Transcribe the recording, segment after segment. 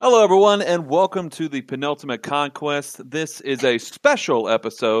Hello, everyone, and welcome to the Penultimate Conquest. This is a special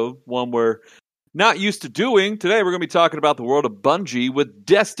episode, one we're not used to doing. Today, we're going to be talking about the world of Bungie with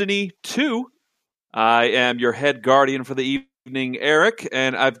Destiny 2. I am your head guardian for the evening, Eric,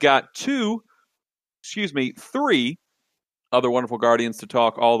 and I've got three other wonderful guardians to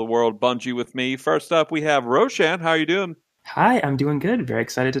talk all the world Bungie with me. First up, we have Roshan. How are you doing? Hi, I'm doing good. Very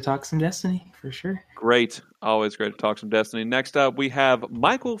excited to talk some Destiny, for sure. Great. Always great to talk some Destiny. Next up, we have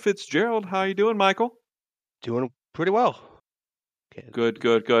Michael Fitzgerald. How are you doing, Michael? Doing pretty well. Good.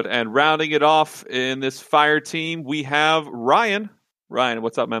 And rounding it off in this fire team, we have Ryan. Ryan,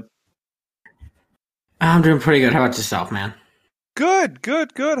 what's up, man? I'm doing pretty good. How about yourself, man? Good.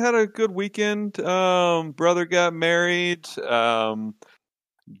 Had a good weekend. Brother got married.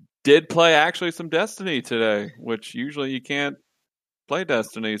 Did play actually some Destiny today, which usually you can't play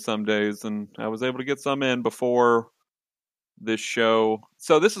Destiny some days, and I was able to get some in before this show.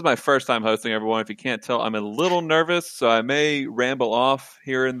 So this is my first time hosting, everyone. If you can't tell, I'm a little nervous, so I may ramble off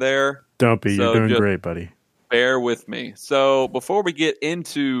here and there. Don't be. You're doing great, buddy. Bear with me. So before we get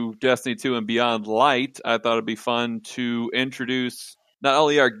into Destiny 2 and Beyond Light, I thought it'd be fun to introduce not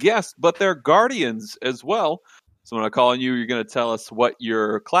only our guests, but their guardians as well. So when I call on you, you're going to tell us what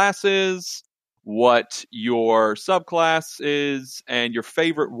your class is, what your subclass is, and your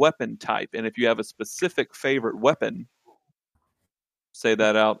favorite weapon type. And if you have a specific favorite weapon, say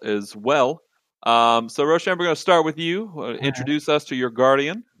that out as well. So Roshan, we're going to start with you. Introduce us to your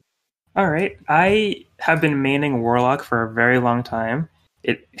guardian. All right. I have been maining Warlock for a very long time.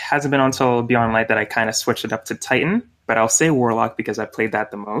 It hasn't been until Beyond Light that I kind of switched it up to Titan, but I'll say Warlock because I played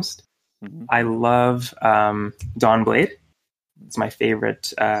that the most. Mm-hmm. I love Dawnblade. It's my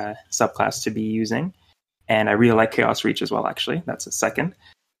favorite subclass to be using. And I really like Chaos Reach as well, actually. That's a second.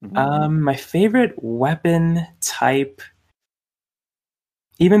 Mm-hmm. My favorite weapon type,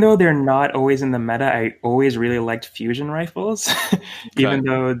 even though they're not always in the meta, I always really liked fusion rifles, even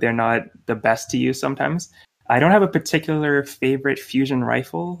though they're not the best to use sometimes. I don't have a particular favorite fusion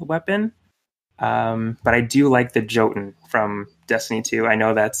rifle weapon, but I do like the Jotun from Destiny 2. I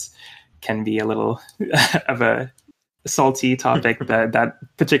know can be a little of a salty topic, that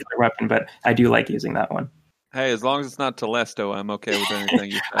particular weapon, but I do like using that one. Hey, as long as it's not Telesto, I'm okay with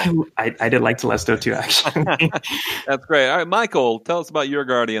anything you say. I did like Telesto too, actually. That's great. All right, Michael, tell us about your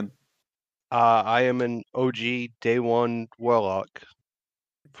guardian. I am an OG Day 1 Warlock,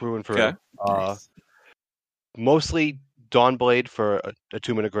 through and through. Okay. Nice. Mostly Dawnblade for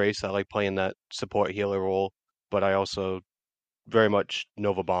Attunement of Grace. I like playing that support healer role, but I also very much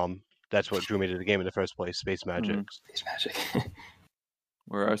Nova Bomb. That's what drew me to the game in the first place, Space Magic. Mm-hmm. Space Magic.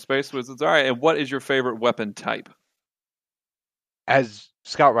 We're our Space Wizards. All right, and what is your favorite weapon type? As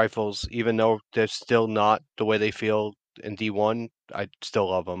Scout Rifles, even though they're still not the way they feel in D1, I still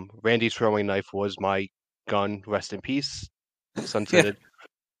love them. Randy's Throwing Knife was my gun, rest in peace, sunsetted.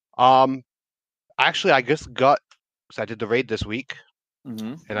 Actually, I just got, because I did the raid this week,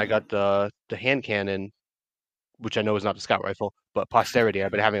 and I got the hand cannon, which I know is not the Scout Rifle, but Posterity.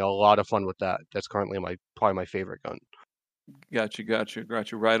 I've been having a lot of fun with that. That's currently probably my favorite gun. Got you.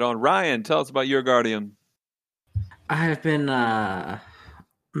 Right on. Ryan, tell us about your guardian. I've been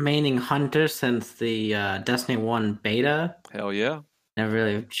maining Hunter since the Destiny 1 beta. Hell yeah. Never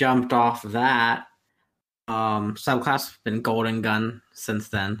really jumped off of that. Subclass has been Golden Gun since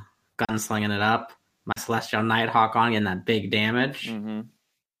then. Gunslinging it up. My Celestial Nighthawk on, getting that big damage. Mm-hmm.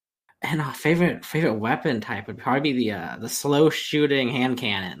 And our favorite weapon type would probably be the slow shooting hand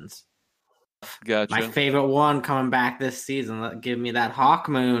cannons. Gotcha. My favorite one coming back this season. Give me that Hawk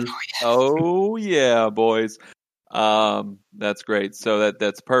Moon. Oh yeah, boys. That's great. So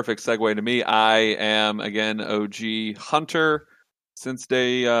that's perfect segue to me. I am again OG Hunter since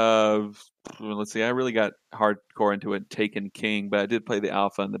day let's see, I really got hardcore into it, Taken King, but I did play the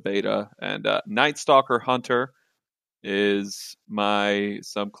alpha and the beta. And Night Stalker Hunter is my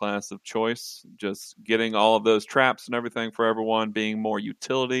subclass of choice. Just getting all of those traps and everything for everyone, being more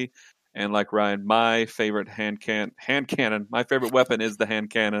utility. And like Ryan, my favorite hand cannon, my favorite weapon is the hand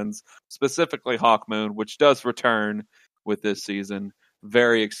cannons, specifically Hawk Moon, which does return with this season.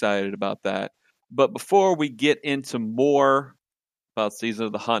 Very excited about that. But before we get into more about Season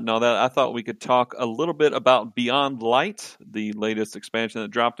of the Hunt and all that, I thought we could talk a little bit about Beyond Light, the latest expansion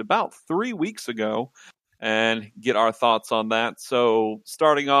that dropped about 3 weeks ago, and get our thoughts on that. So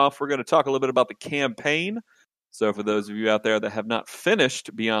starting off, we're going to talk a little bit about the campaign. So for those of you out there that have not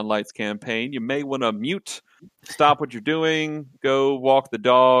finished Beyond Light's campaign, you may want to mute, stop what you're doing, go walk the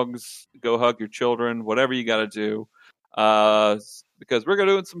dogs, go hug your children, whatever you got to do. Because we're going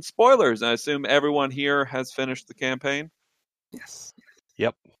to do some spoilers. I assume everyone here has finished the campaign? Yes.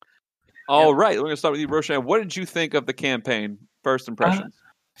 Yep. All right, we're going to start with you, Roshan. What did you think of the campaign? First impressions.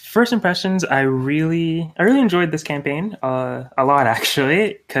 First impressions, I really enjoyed this campaign a lot,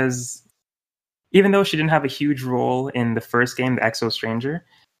 actually, because even though she didn't have a huge role in the first game, the Exo Stranger,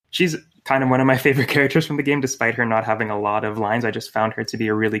 she's kind of one of my favorite characters from the game, despite her not having a lot of lines. I just found her to be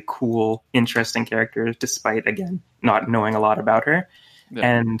a really cool, interesting character, despite, again, not knowing a lot about her.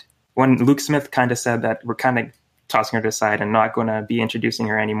 Yeah. And when Luke Smith kind of said that we're kind of tossing her to the side and not going to be introducing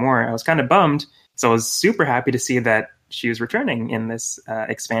her anymore, I was kind of bummed. So I was super happy to see that she was returning in this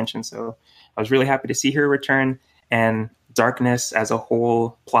expansion. So I was really happy to see her return, and Darkness as a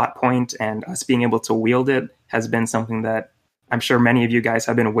whole plot point and us being able to wield it has been something that I'm sure many of you guys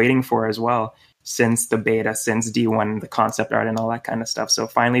have been waiting for as well since the beta, since D1, the concept art and all that kind of stuff. So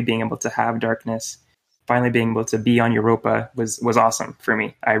finally being able to have Darkness, finally being able to be on Europa was awesome for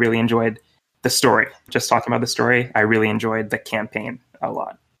me. I really enjoyed the story. Just talking about the story, I really enjoyed the campaign a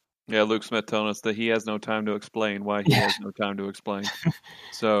lot. Yeah, Luke Smith telling us that he has no time to explain why he has no time to explain.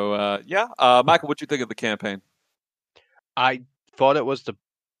 So, Michael, what do you think of the campaign? I thought it was the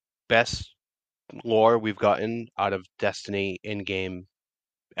best lore we've gotten out of Destiny in-game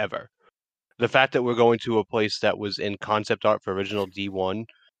ever. The fact that we're going to a place that was in concept art for original D1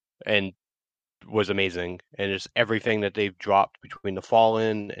 and was amazing, and just everything that they've dropped between the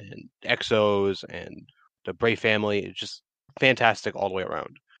Fallen and Exos and the Bray family, it's just fantastic all the way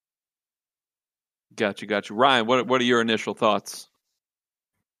around. Got you. Ryan, what are your initial thoughts?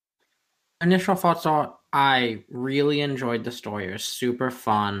 Initial thoughts are I really enjoyed the story. It was super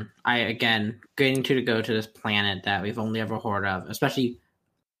fun. Getting to go to this planet that we've only ever heard of, especially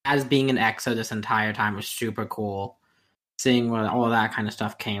as being an EXO this entire time, was super cool. Seeing where all of that kind of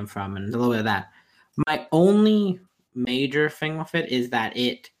stuff came from and a little bit of that. My only major thing with it is that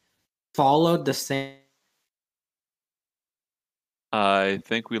it followed the same. I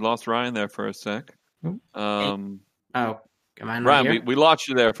think we lost Ryan there for a sec. Am I not Ryan, here? we lost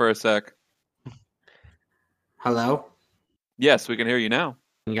you there for a sec. Hello? Yes, we can hear you now.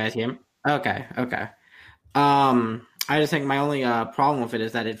 Can you guys hear me? Okay. I just think my only problem with it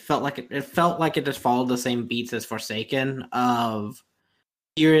is that it felt like it just followed the same beats as Forsaken. Of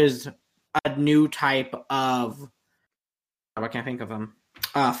here is a new type of I can't think of them.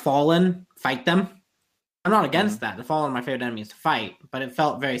 Fallen, fight them. I'm not against that. The Fallen are my favorite enemies to fight, but it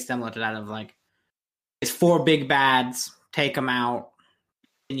felt very similar to that of like it's 4 big bads, take them out,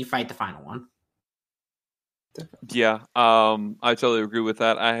 and you fight the final one. Yeah, I totally agree with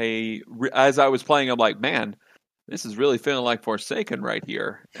that. As I was playing, I'm like, man, this is really feeling like Forsaken right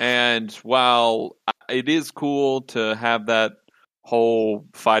here. And while it is cool to have that whole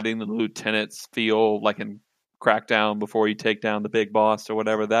fighting the lieutenants feel like in Crackdown before you take down the big boss or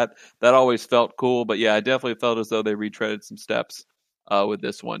whatever, that always felt cool. But yeah, I definitely felt as though they retreaded some steps with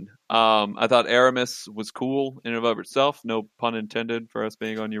this one. I thought Aramis was cool in and of itself. No pun intended for us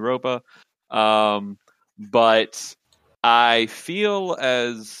being on Europa. But I feel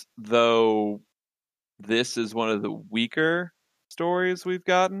as though this is one of the weaker stories we've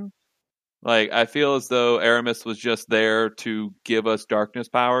gotten. Like, I feel as though Aramis was just there to give us darkness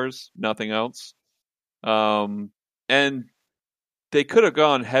powers, nothing else. And they could have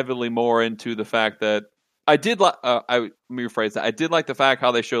gone heavily more into the fact that I did like. Let me rephrase that. I did like the fact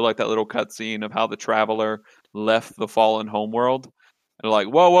how they show like that little cutscene of how the Traveler left the fallen homeworld. And like,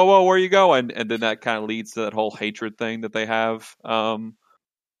 whoa, where are you going? And then that kind of leads to that whole hatred thing that they have,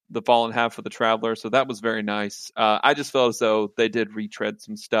 the Fallen have for the Traveler. So that was very nice. I just felt as though they did retread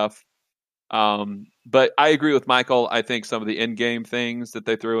some stuff. But I agree with Michael. I think some of the in-game things that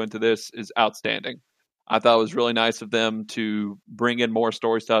they threw into this is outstanding. I thought it was really nice of them to bring in more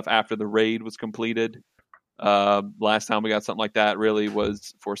story stuff after the raid was completed. Last time we got something like that really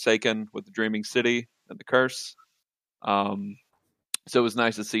was Forsaken with the Dreaming City and the Curse. So it was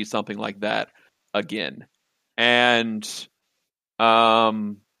nice to see something like that again. And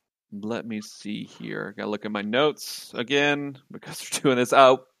let me see here. Got to look at my notes again because we're doing this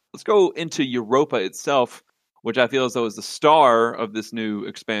out. Let's go into Europa itself, which I feel as though is the star of this new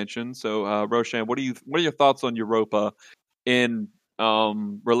expansion. So, Roshan, what are your thoughts on Europa in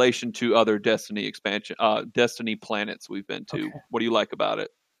relation to other Destiny Destiny planets we've been to? Okay. What do you like about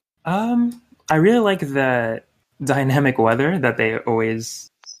it? I really like the dynamic weather that they always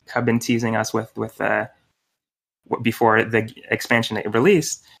have been teasing us with before the expansion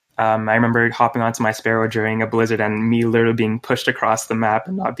released. I remember hopping onto my Sparrow during a blizzard and me literally being pushed across the map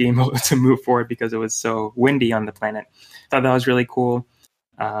and not being able to move forward because it was so windy on the planet. Thought that was really cool.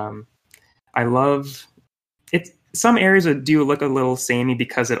 I love it. Some areas do look a little samey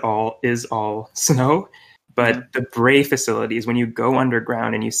because it is all snow, But the Bray facilities, when you go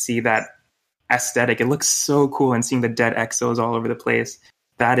underground and you see that aesthetic, it looks so cool. And seeing the dead exos all over the place,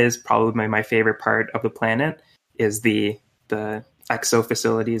 that is probably my favorite part of the planet, is the exo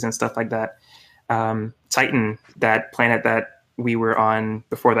facilities and stuff like that. Titan, that planet that we were on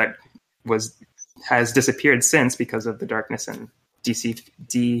before that has disappeared since because of the darkness and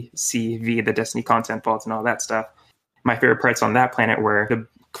DCV, the Destiny content vaults and all that stuff. My favorite parts on that planet were the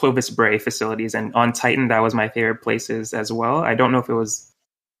Clovis Bray facilities, and on Titan, that was my favorite places as well. I don't know if it was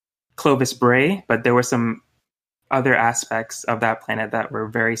Clovis Bray, but there were some other aspects of that planet that were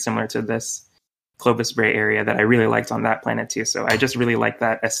very similar to this Clovis Bray area that I really liked on that planet too. So I just really liked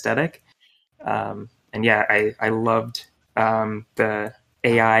that aesthetic. And yeah, I loved the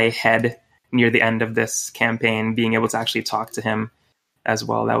AI head near the end of this campaign, being able to actually talk to him as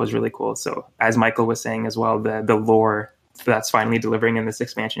well. That was really cool. So as Michael was saying as well, the lore that's finally delivering in this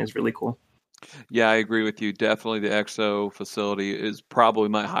expansion is really cool. Yeah, I agree with you. Definitely the EXO facility is probably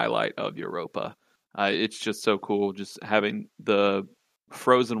my highlight of Europa. It's just so cool, just having the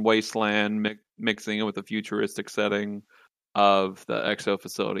frozen wasteland mixing it with the futuristic setting of the EXO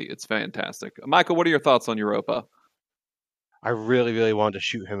facility. It's fantastic. Michael, what are your thoughts on Europa? I really, really wanted to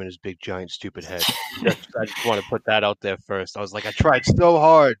shoot him in his big, giant, stupid head. I just want to put that out there first. I was like, I tried so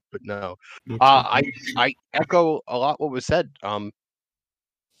hard, but no. I echo a lot what was said.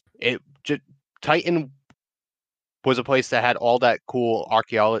 Titan was a place that had all that cool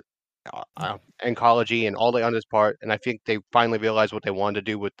archaeology, ecology, and all the on this part, and I think they finally realized what they wanted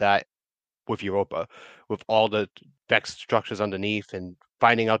to do with that, with Europa, with all the Vex structures underneath, and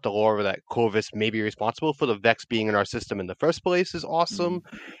finding out the lore that Corvus may be responsible for the Vex being in our system in the first place is awesome,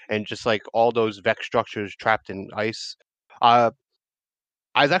 and just like all those Vex structures trapped in ice. I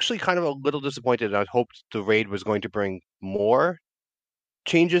was actually kind of a little disappointed. I hoped the raid was going to bring more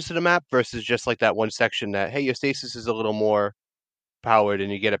changes to the map versus just like that one section that, hey, your stasis is a little more powered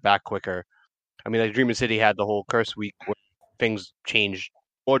and you get it back quicker. I mean, like Dreaming City had the whole curse week where things changed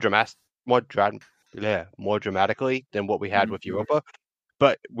more dramatically than what we had with Europa.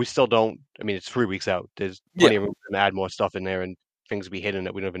 But we still don't. I mean, it's 3 weeks out. There's plenty of room to add more stuff in there and things be hidden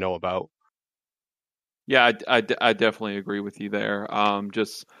that we don't even know about. Yeah, I definitely agree with you there.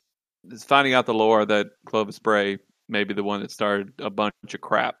 Just finding out the lore that Clovis Bray may be the one that started a bunch of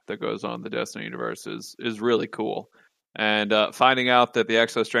crap that goes on in the Destiny universe is really cool. And finding out that the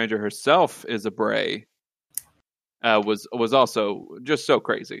Exo Stranger herself is a Bray was also just so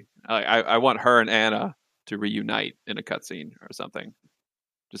crazy. I want her and Anna to reunite in a cutscene or something.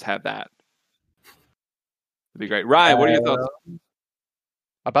 Just have that. It'd be great. Ryan, what are your thoughts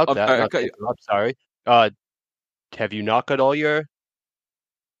about that? I'm sorry. Have you not got all your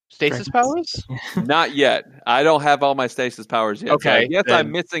stasis powers? Not yet. I don't have all my stasis powers yet. Okay. So I guess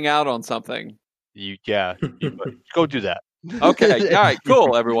I'm missing out on something. You go do that. Okay. All right.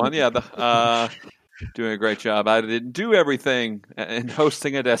 Cool, everyone. Yeah. Doing a great job. I didn't do everything in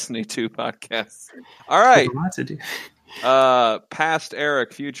hosting a Destiny 2 podcast. All right. Lots to do. Past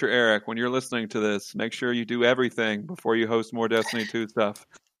Eric, future Eric, when you're listening to this, make sure you do everything before you host more Destiny 2 stuff.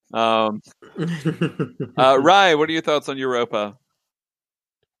 Ryan, what are your thoughts on Europa?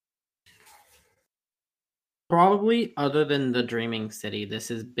 Probably, other than the Dreaming City, this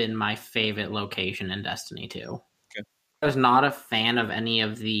has been my favorite location in Destiny 2. Okay. I was not a fan of any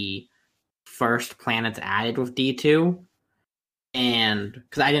of the first planets added with D2, and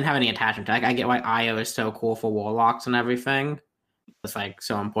because I didn't have any attachment to it. I get why Io is so cool for warlocks and everything. It's like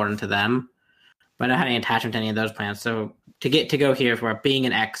so important to them, but I don't have any attachment to any of those planets. So to go here for being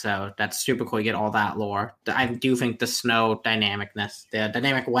an EXO, that's super cool. You get all that lore. I do think the snow dynamicness, the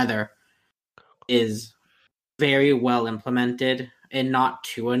dynamic weather, is very well implemented and not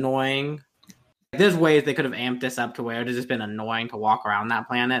too annoying. There's ways they could have amped this up to where it has just been annoying to walk around that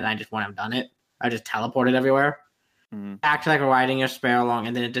planet, and I just wouldn't have done it. I just teleported everywhere. Act like riding your spare along,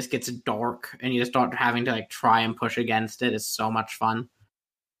 and then it just gets dark, and you just start having to like try and push against it. It's so much fun.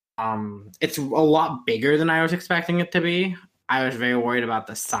 It's a lot bigger than I was expecting it to be. I was very worried about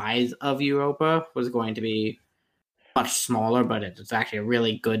the size of Europa was going to be much smaller, but it's actually a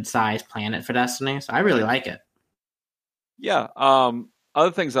really good sized planet for Destiny, so I really like it. Yeah.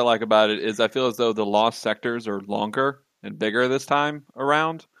 Other things I like about it is I feel as though the lost sectors are longer and bigger this time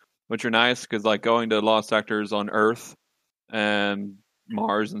around, which are nice because like going to lost sectors on Earth and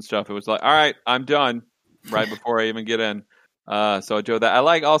Mars and stuff, it was like, all right, I'm done right before I even get in. So I enjoyed that. I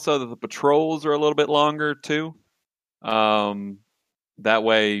like also that the patrols are a little bit longer too. That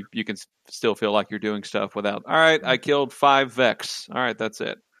way you can still feel like you're doing stuff without, all right, I killed 5 Vex. All right, that's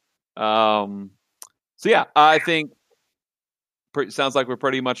it. So yeah, I think sounds like we're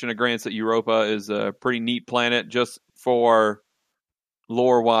pretty much in agreement that Europa is a pretty neat planet just for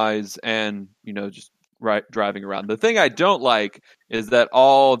lore wise and just driving around. The thing I don't like is that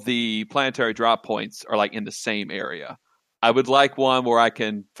all the planetary drop points are like in the same area. I would like one where I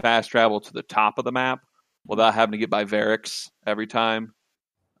can fast travel to the top of the map without having to get by Varix every time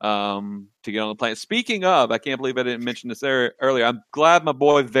to get on the planet. Speaking of, I can't believe I didn't mention this earlier. I'm glad my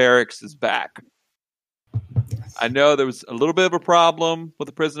boy Varix is back. I know there was a little bit of a problem with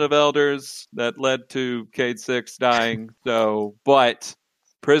the Prison of Elders that led to Cade 6 dying. But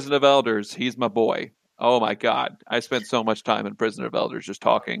Prison of Elders, he's my boy. Oh my God. I spent so much time in Prison of Elders just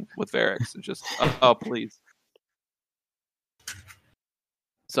talking with Varix and just, oh, please.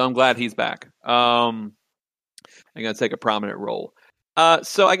 So I'm glad he's back. I'm going to take a prominent role.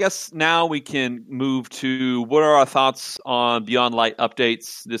 So I guess now we can move to what are our thoughts on Beyond Light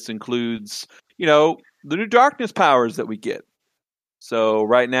updates. This includes, the new darkness powers that we get. So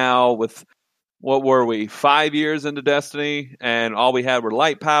right now with, what were we, 5 years into Destiny, and all we had were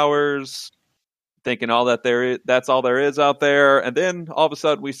light powers, thinking that's all there is out there. And then all of a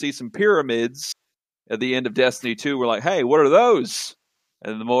sudden we see some pyramids at the end of Destiny 2. We're like, hey, what are those?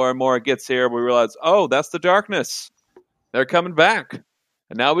 And the more and more it gets here, we realize, oh, that's the darkness. They're coming back.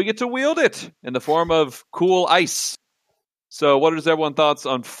 And now we get to wield it in the form of cool ice. So what is everyone's thoughts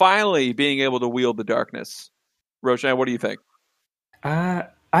on finally being able to wield the darkness? Roshan, what do you think?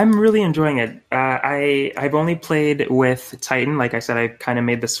 I'm really enjoying it. I've only played with Titan. Like I said, I kind of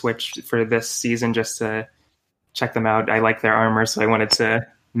made the switch for this season just to check them out. I like their armor, so I wanted to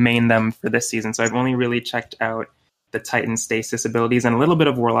main them for this season. So I've only really checked out the Titan stasis abilities and a little bit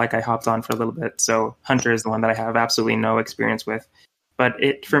of Warlock. I hopped on for a little bit. So Hunter is the one that I have absolutely no experience with.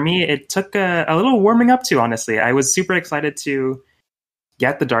 But for me, it took a little warming up to, honestly. I was super excited to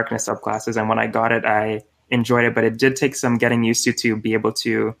get the Darkness subclasses, and when I got it, I enjoyed it, but it did take some getting used to be able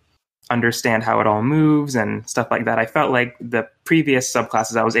to understand how it all moves and stuff like that. I felt like the previous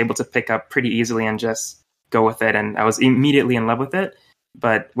subclasses I was able to pick up pretty easily and just go with it, and I was immediately in love with it.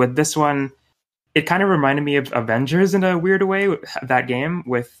 But with this one, it kind of reminded me of Avengers in a weird way, that game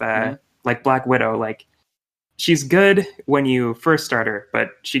with like Black Widow. Like, she's good when you first start her,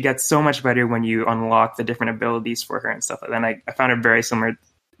 but she gets so much better when you unlock the different abilities for her and stuff like that. And I found it very similar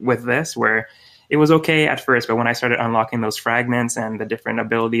with this, where it was okay at first, but when I started unlocking those fragments and the different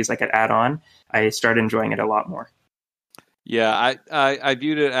abilities I could add on, I started enjoying it a lot more. Yeah, I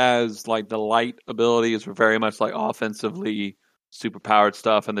viewed it as like the light abilities were very much like offensively superpowered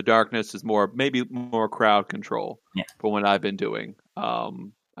stuff, and the darkness is maybe more crowd control. Yeah. For what I've been doing.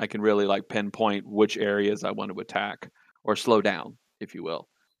 I can really like pinpoint which areas I want to attack or slow down, if you will.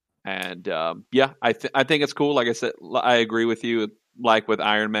 And I think it's cool. Like I said, I agree with you. Like with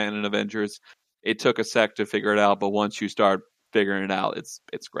Iron Man and Avengers, it took a sec to figure it out, but once you start figuring it out,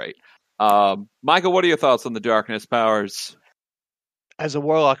 it's great. Michael, what are your thoughts on the darkness powers? As a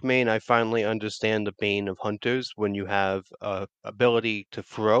Warlock main, I finally understand the bane of Hunters when you have ability to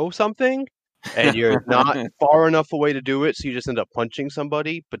throw something and you're not far enough away to do it, so you just end up punching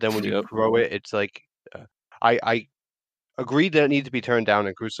somebody. But then when you throw it, it's like I agreed that it needs to be turned down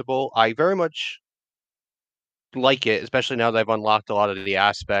in Crucible. I very much like it, especially now that I've unlocked a lot of the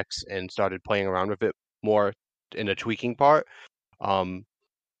aspects and started playing around with it more in the tweaking part.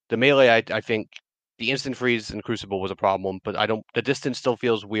 The melee, I think the instant freeze in Crucible was a problem, but the distance still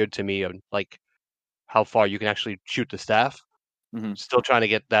feels weird to me, like how far you can actually shoot the staff. Mm-hmm. Still trying to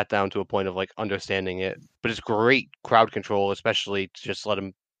get that down to a point of like understanding it, but it's great crowd control, especially to just let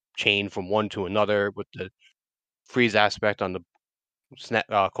him chain from one to another with the freeze aspect on the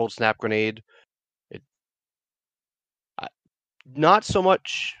cold snap grenade. Not so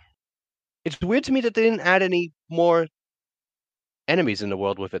much. It's weird to me that they didn't add any more enemies in the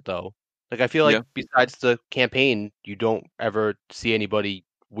world with it, though. Like, I feel like besides the campaign, you don't ever see anybody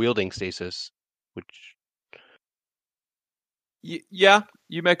wielding stasis, which. Yeah,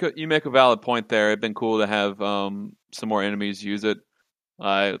 you make a valid point there. It'd been cool to have some more enemies use it.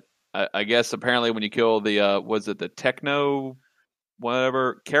 I guess apparently when you kill the was it the Techno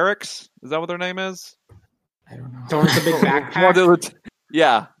whatever Carrix? Is that what their name is? I don't know. The one with the big backpack.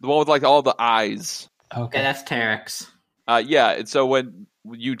 Yeah, the one with like all the eyes. Okay, yeah, that's Terex. Yeah, and so when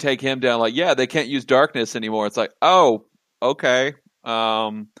you take him down, like, they can't use darkness anymore. It's like, oh, okay.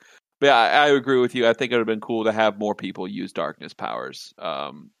 But yeah, I agree with you. I think it would have been cool to have more people use darkness powers.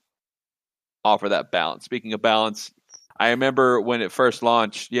 Offer that balance. Speaking of balance, I remember when it first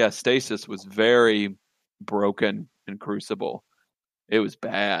launched, Stasis was very broken in Crucible. It was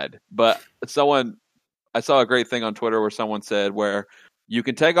bad. But I saw a great thing on Twitter where someone said where you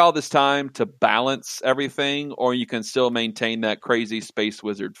can take all this time to balance everything, or you can still maintain that crazy space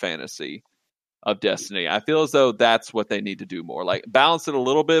wizard fantasy of Destiny. I feel as though that's what they need to do more. Like, balance it a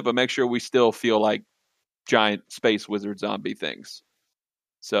little bit, but make sure we still feel like giant space wizard zombie things.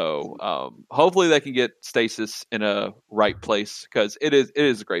 So hopefully they can get stasis in a right place, because it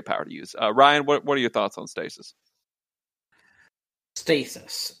is a great power to use. Ryan, what are your thoughts on stasis?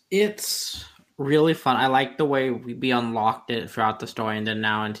 Stasis. It's really fun. I like the way we unlocked it throughout the story and then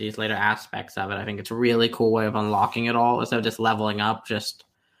now into these later aspects of it. I think it's a really cool way of unlocking it all instead of just leveling up, just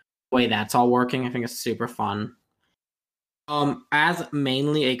the way that's all working. I think it's super fun. As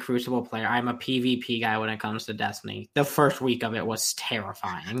mainly a Crucible player, I'm a PvP guy when it comes to Destiny. The first week of it was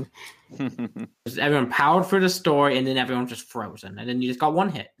terrifying. Everyone powered through the story, and then everyone just frozen, and then you just got one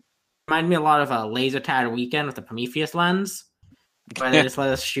hit. Reminded me a lot of a Laser Tag Weekend with the Prometheus lens, where they just let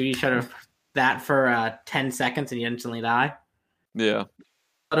us shoot each other that for 10 seconds and you instantly die. Yeah.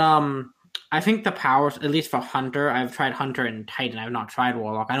 But I think the powers, at least for Hunter, I've tried Hunter and Titan. I've not tried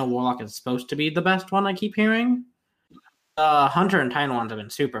Warlock. I know Warlock is supposed to be the best one, I keep hearing. Hunter and Titan ones have been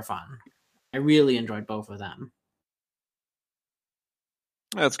super fun. I really enjoyed both of them.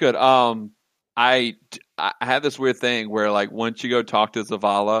 That's good. I had this weird thing where, like, once you go talk to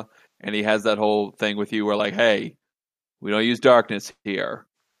Zavala and he has that whole thing with you where, like, hey, we don't use darkness here.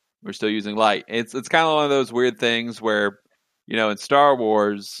 We're still using light. It's kind of one of those weird things where, in Star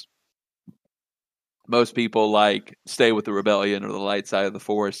Wars, most people like stay with the rebellion or the light side of the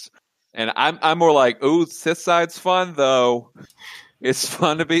Force. And I'm more like, ooh, Sith side's fun though. It's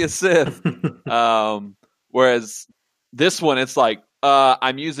fun to be a Sith. Whereas this one, it's like,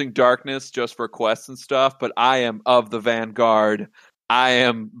 I'm using darkness just for quests and stuff, but I am of the Vanguard. I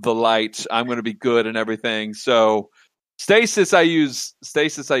am the light. I'm going to be good and everything. So Stasis I use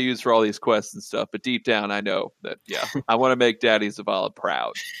for all these quests and stuff, but deep down I know that, I want to make Daddy Zavala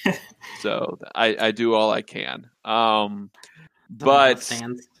proud. So I do all I can. But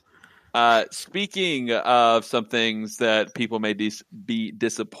speaking of some things that people may be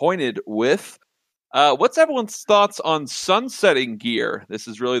disappointed with, what's everyone's thoughts on sunsetting gear? This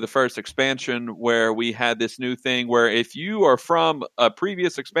is really the first expansion where we had this new thing where if you are from a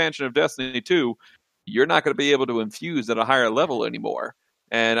previous expansion of Destiny 2, you're not going to be able to infuse at a higher level anymore.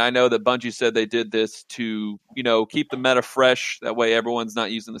 And I know that Bungie said they did this to, keep the meta fresh. That way everyone's not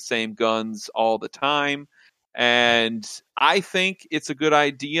using the same guns all the time. And I think it's a good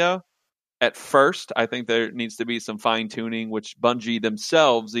idea. At first, I think there needs to be some fine-tuning, which Bungie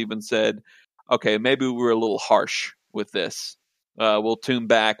themselves even said, okay, maybe we were a little harsh with this. We'll tune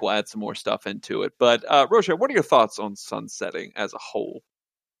back. We'll add some more stuff into it. But, Rosha, what are your thoughts on sunsetting as a whole?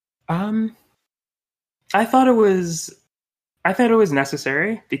 I thought it was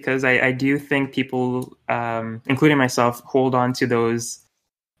necessary because I do think people, including myself, hold on to those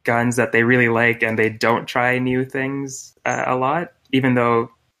guns that they really like and they don't try new things a lot, even though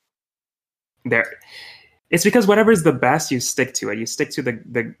it's because whatever's the best, you stick to it. You stick to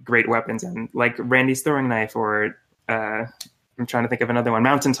the great weapons, and like Randy's throwing knife, or I'm trying to think of another one,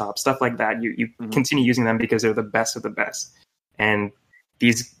 mountaintop, stuff like that. You continue using them because they're the best of the best. And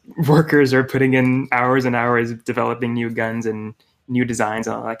these workers are putting in hours and hours developing new guns and new designs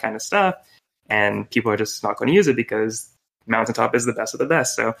and all that kind of stuff. And people are just not going to use it because mountaintop is the best of the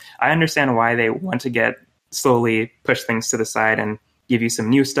best. So I understand why they want to slowly push things to the side and give you some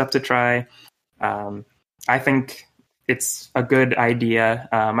new stuff to try. I think it's a good idea.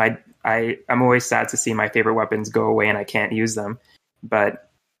 I'm always sad to see my favorite weapons go away and I can't use them.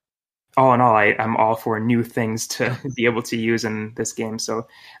 But all in all, I'm all for new things to be able to use in this game. So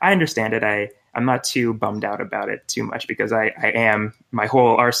I understand it. I'm not too bummed out about it too much because my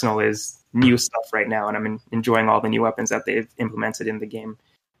whole arsenal is new stuff right now, and I'm enjoying all the new weapons that they've implemented in the game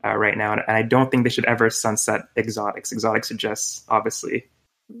right now. And I don't think they should ever sunset exotics. Exotics should just obviously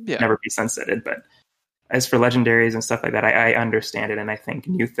never be sunsetted. But as for legendaries and stuff like that, I understand it, and I think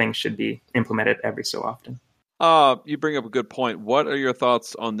new things should be implemented every so often. You bring up a good point. What are your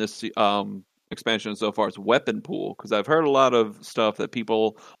thoughts on this expansion so far as weapon pool? Because I've heard a lot of stuff that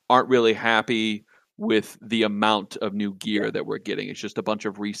people aren't really happy with the amount of new gear that we're getting. It's just a bunch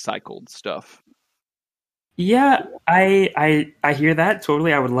of recycled stuff. Yeah, I hear that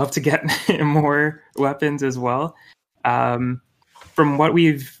totally. I would love to get more weapons as well. From what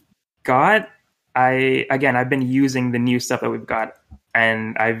we've got, I've been using the new stuff that we've got,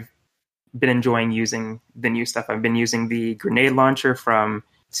 and I've been enjoying using the new stuff. I've been using the grenade launcher from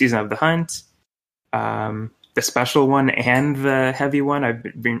Season of the Hunt, the special one and the heavy one. I've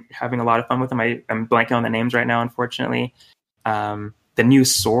been having a lot of fun with them. I'm blanking on the names right now, unfortunately. The new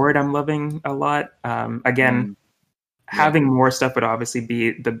sword I'm loving a lot. having more stuff would obviously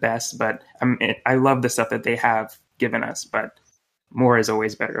be the best, but I love the stuff that they have given us, but more is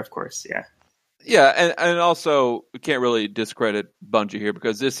always better, of course. Yeah. Yeah, and also we can't really discredit Bungie here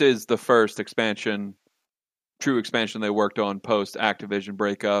because this is the first true expansion they worked on post Activision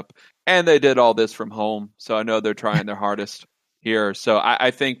breakup, and they did all this from home. So I know they're trying their hardest here. So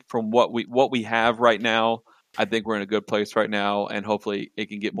I think from what we have right now, I think we're in a good place right now, and hopefully it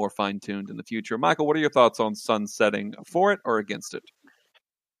can get more fine tuned in the future. Michael, what are your thoughts on sunsetting? For it or against it?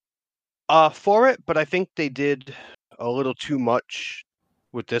 For it, but I think they did a little too much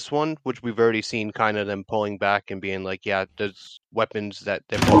with this one, which we've already seen kind of them pulling back and being like, yeah, there's weapons that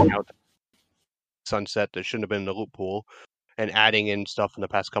they're pulling out sunset that shouldn't have been in the loot pool, and adding in stuff in the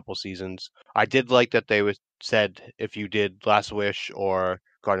past couple seasons. I did like that they said if you did Last Wish or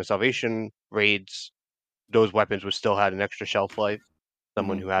Garden of Salvation raids, those weapons would still had an extra shelf life.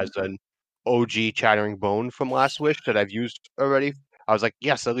 Someone who has an OG Chattering Bone from Last Wish that I've used already, I was like,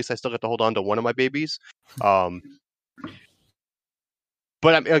 yes, at least I still get to hold on to one of my babies.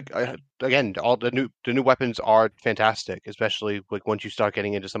 But I mean, again, all the new weapons are fantastic, especially like once you start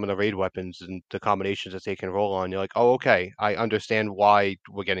getting into some of the raid weapons and the combinations that they can roll on. You're like, oh, okay, I understand why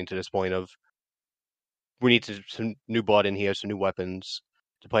we're getting to this point of we need some new blood in here, some new weapons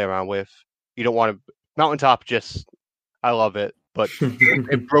to play around with. You don't want to Mountaintop. Just I love it, but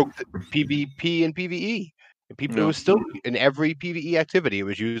it broke the PvP and PvE. It was still in every PvE activity. It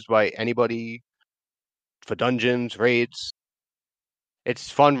was used by anybody for dungeons, raids.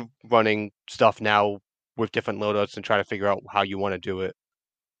 It's fun running stuff now with different loadouts and trying to figure out how you want to do it.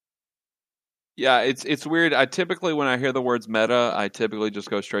 Yeah, it's weird. I typically, when I hear the words meta, I typically just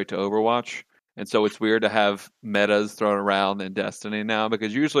go straight to Overwatch. And so it's weird to have metas thrown around in Destiny now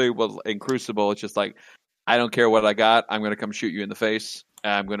because usually, in Crucible, it's just like, I don't care what I got. I'm going to come shoot you in the face.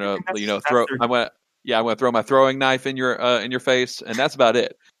 I'm going to, throw. I'm going to throw my throwing knife in your face, and that's about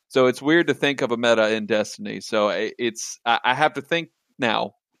it. So it's weird to think of a meta in Destiny. So I have to think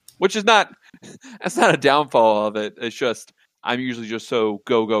now, which is that's not a downfall of it. It's just I'm usually just so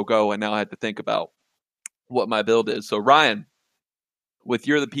go, and now I have to think about what my build is. So Ryan,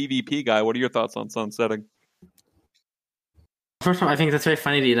 you're the PvP guy, what are your thoughts on sunsetting? First of all, I think that's very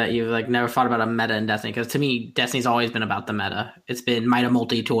funny that you've never thought about a meta in Destiny, because to me, Destiny's always been about the meta. It's been Might of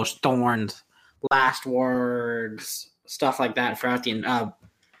Multi-Tools, Thorns, Last Words, stuff like that throughout the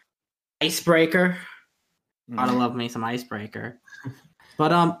Icebreaker. Gotta love me some Icebreaker.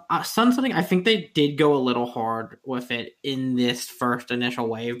 But sunsetting, I think they did go a little hard with it in this first initial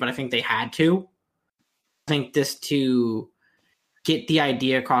wave, but I think they had to. I think this to get the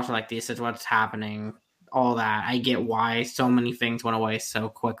idea across, like, this is what's happening, all that. I get why so many things went away so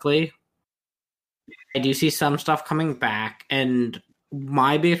quickly. I do see some stuff coming back, and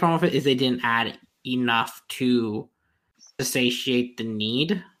my biggest problem with it is they didn't add enough to satiate the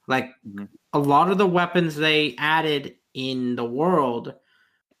need. Like, a lot of the weapons they added in the world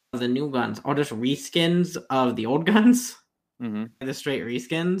of the new guns are just reskins of the old guns. The straight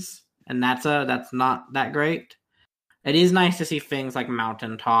reskins, and that's not that great. It is nice to see things like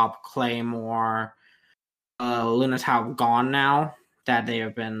Mountaintop, Claymore, Luna's How gone now, that they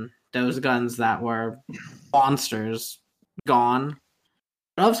have been those guns that were monsters gone.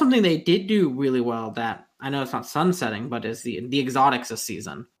 I love something they did do really well that I know it's not sunsetting, but is the exotics this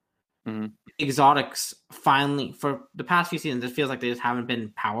season. Exotics finally, for the past few seasons, it feels like they just haven't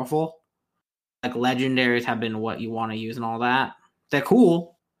been powerful. Like legendaries have been what you want to use and all that. They're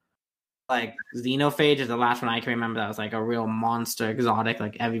cool. Like Xenophage is the last one I can remember that was like a real monster exotic,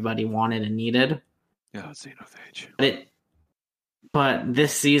 like everybody wanted and needed. Yeah, Xenophage. But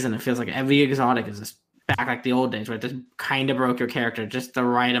this season, it feels like every exotic is just back like the old days, where it just kind of broke your character just the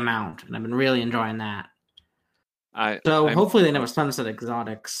right amount, and I've been really enjoying that. Hopefully they never sunset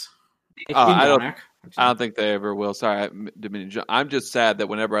exotics. I don't think they ever will. Sorry, I'm just sad that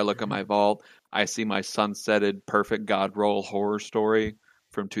whenever I look at my vault, I see my sunsetted perfect God roll horror story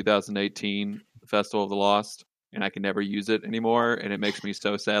from 2018 Festival of the Lost, and I can never use it anymore, and it makes me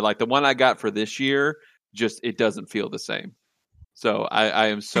so sad. Like the one I got for this year, just it doesn't feel the same. So I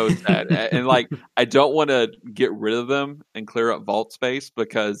am so sad, and like I don't want to get rid of them and clear up vault space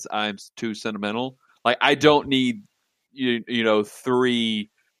because I'm too sentimental. Like I don't need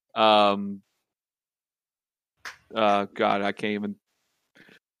three. God, I can't even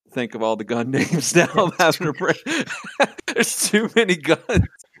think of all the gun names now. I'm having a break. There's too many guns.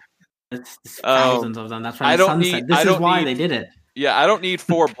 It's thousands of them. That's why this is why they did it. Yeah, I don't need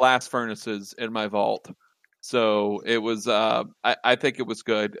 4 blast furnaces in my vault. So it was. I think it was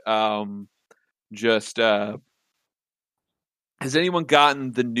good. Has anyone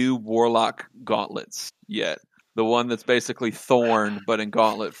gotten the new Warlock gauntlets yet? The one that's basically Thorn, but in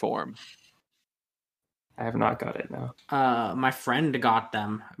gauntlet form. I have not got it, no. My friend got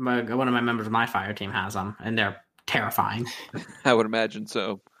them. One of my members of my fire team has them, and they're terrifying. I would imagine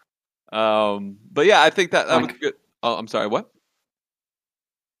so. But yeah, I think that was good. Oh, I'm sorry, what?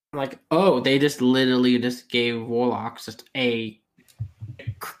 Like, oh, they just literally just gave Warlocks just a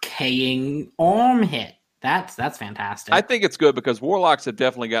decaying arm hit. That's fantastic. I think it's good because Warlocks have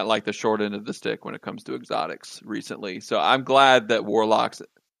definitely got like the short end of the stick when it comes to exotics recently. So I'm glad that Warlocks.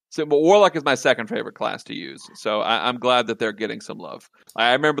 So, but Warlock is my second favorite class to use. So I'm glad that they're getting some love.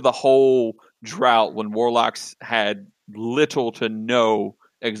 I remember the whole drought when Warlocks had little to no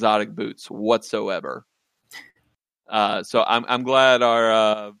exotic boots whatsoever. So I'm glad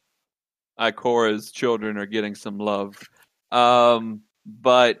our Ikora's children are getting some love.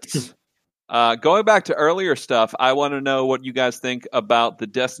 But going back to earlier stuff, I want to know what you guys think about the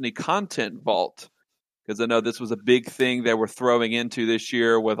Destiny content vault. Because I know this was a big thing they were throwing into this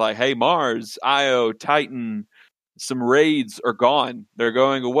year with like, hey, Mars, Io, Titan, some raids are gone. They're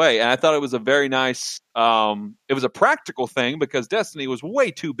going away. And I thought it was a very nice, it was a practical thing because Destiny was way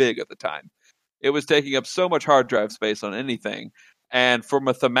too big at the time. It was taking up so much hard drive space on anything. And from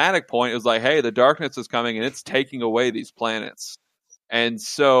a thematic point, it was like, hey, the darkness is coming and it's taking away these planets. And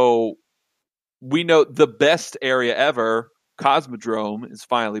so we know the best area ever, Cosmodrome, is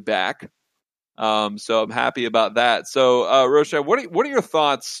finally back. So I'm happy about that. So, Roshan, what are your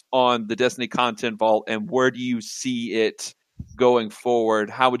thoughts on the Destiny Content Vault, and where do you see it going forward?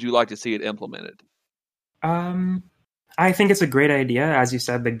 How would you like to see it implemented? I think it's a great idea. As you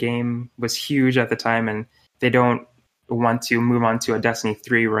said, the game was huge at the time, and they don't want to move on to a Destiny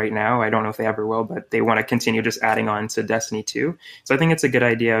 3 right now. I don't know if they ever will, but they want to continue just adding on to Destiny 2. So I think it's a good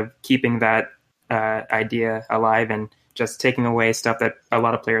idea of keeping that idea alive and just taking away stuff that a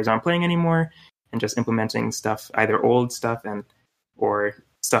lot of players aren't playing anymore, and just implementing stuff, either old stuff or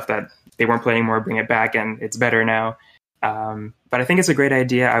stuff that they weren't playing anymore, bring it back, and it's better now. But I think it's a great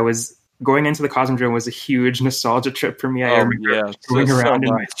idea. I was going into the Cosmodrome was a huge nostalgia trip for me. I remember going around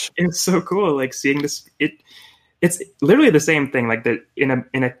and it was so cool, like seeing this. It's literally the same thing, like in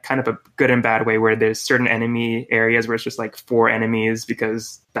a kind of a good and bad way, where there's certain enemy areas where it's just like 4 enemies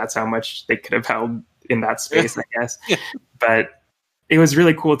because that's how much they could have held in that space, I guess. But it was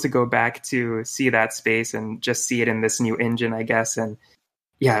really cool to go back to see that space and just see it in this new engine, I guess. And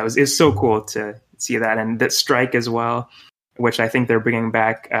yeah, it was so cool to see that. And that Strike as well, which I think they're bringing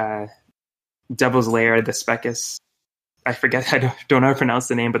back Devil's Lair, the Specus. I forget, I don't know how to pronounce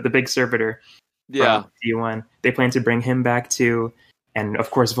the name, but the big servitor from D1. They plan to bring him back too. And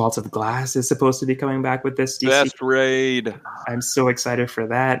of course, Vault of Glass is supposed to be coming back with this DC. Best raid. I'm so excited for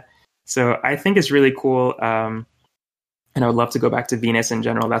that. So I think it's really cool. And I would love to go back to Venus in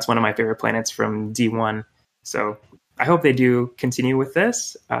general. That's one of my favorite planets from D1. So I hope they do continue with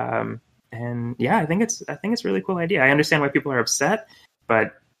this. And yeah, I think it's a really cool idea. I understand why people are upset,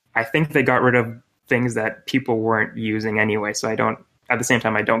 but I think they got rid of things that people weren't using anyway. So at the same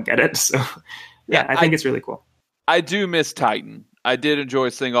time, I don't get it. So yeah, I think it's really cool. I do miss Titan. I did enjoy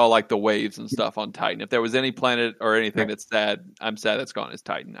seeing all like the waves and stuff on Titan. If there was any planet or anything that's sad, I'm sad that's gone, is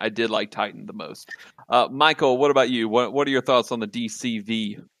Titan. I did like Titan the most. Michael, what about you? What are your thoughts on the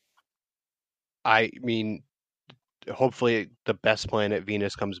DCV? I mean, hopefully the best planet,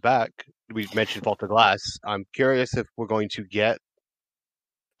 Venus, comes back. We mentioned Vault of Glass. I'm curious if we're going to get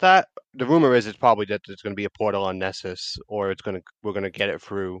that. The rumor is it's probably that there's going to be a portal on Nessus, or we're going to get it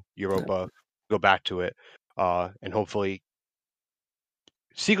through Europa, go back to it, and hopefully.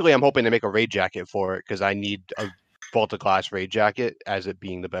 Secretly, I'm hoping to make a raid jacket for it because I need a Vault of Glass raid jacket as it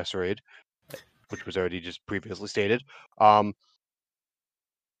being the best raid, which was already just previously stated. Yeah,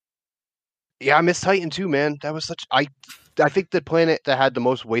 I miss Titan too, man. That was I think the planet that had the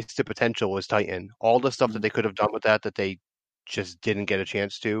most wasted potential was Titan. All the stuff that they could have done with that they just didn't get a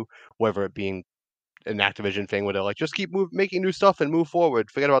chance to, whether it being an Activision thing where they're like, just keep making new stuff and move forward.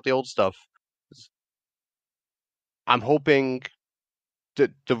 Forget about the old stuff. I'm hoping the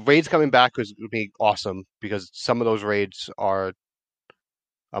raids coming back would be awesome because some of those raids are.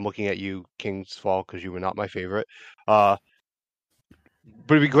 I'm looking at you, King's Fall, because you were not my favorite. But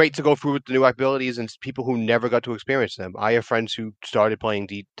it'd be great to go through with the new abilities and people who never got to experience them. I have friends who started playing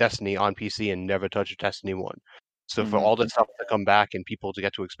Destiny on PC and never touched Destiny 1. So for all the stuff to come back and people to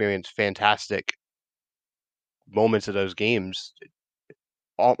get to experience fantastic moments of those games,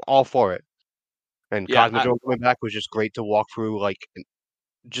 all for it. And Cosmodrome coming back was just great to walk through. Like,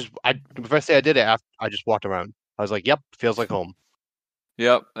 the first day I did it, I just walked around. I was like, "Yep, feels like home."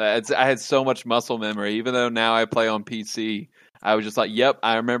 Yep. I had so much muscle memory. Even though now I play on PC, I was just like, yep,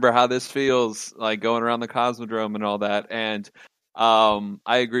 I remember how this feels, like going around the Cosmodrome and all that. And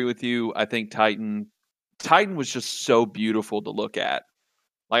I agree with you. I think Titan was just so beautiful to look at.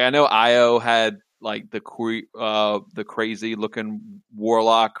 Like, I know IO had like the crazy looking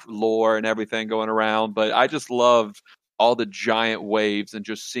warlock lore and everything going around, but I just loved all the giant waves and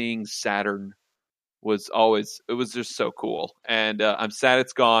just seeing Saturn it was just so cool. And I'm sad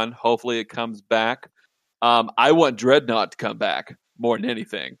it's gone. Hopefully it comes back. I want Dreadnought to come back more than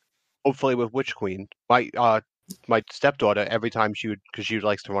anything. Hopefully with Witch Queen. My stepdaughter, every time because she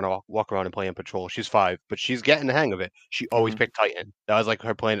likes to walk around and play in patrol. She's 5, but she's getting the hang of it. She always picked Titan. That was like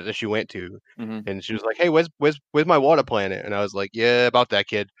her planet that she went to, and she was like, "Hey, where's my water planet?" And I was like, "Yeah, about that,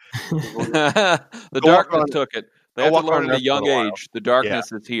 kid." The darkness took it. They have to learn at a young age. The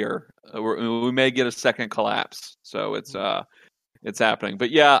darkness is here. We may get a second collapse, so it's happening.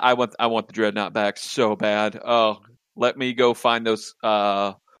 But yeah, I want the Dreadnought back so bad. Oh, let me go find those.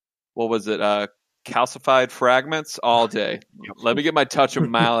 What was it? Calcified fragments all day. Let me get my Touch of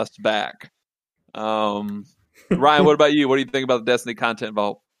Malice back. Ryan, what about you? What do you think about the Destiny content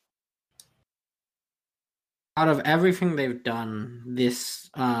vault? Out of everything they've done this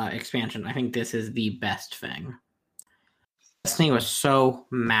expansion, I think this is the best thing. Destiny was so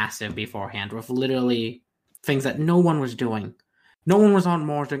massive beforehand with literally things that no one was doing. No one was on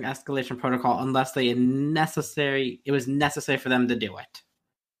Mars doing escalation protocol unless it was necessary for them to do it.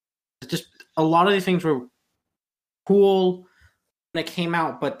 It's just a lot of these things were cool when it came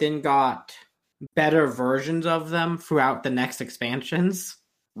out, but then got better versions of them throughout the next expansions.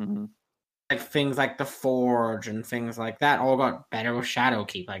 Mm-hmm. Like things like the Forge and things like that all got better with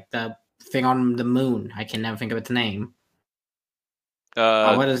Shadowkeep. Like the thing on the moon, I can never think of its name.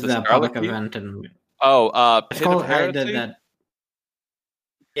 What is the public event? And Pit of Heresy?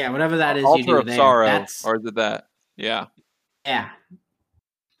 Yeah, whatever that is. Altar you do of there. Sorrow, or is it that? Yeah.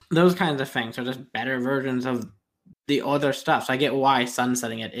 Those kinds of things are just better versions of the other stuff. So I get why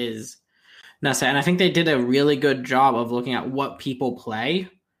sunsetting it is necessary, and I think they did a really good job of looking at what people play,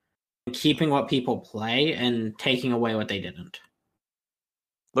 and keeping what people play, and taking away what they didn't.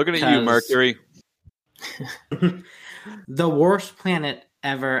 Looking at you, Mercury. The worst planet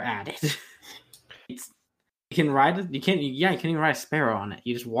ever added. You can ride it. You can't even ride a sparrow on it.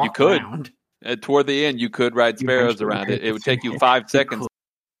 You just walk around. Toward the end, you could ride sparrows around it. It would take you 5 seconds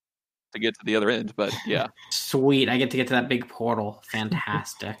to get to the other end, but yeah. Sweet. I get to that big portal.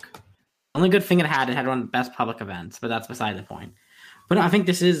 Fantastic. Only good thing it had one of the best public events, but that's beside the point. But I think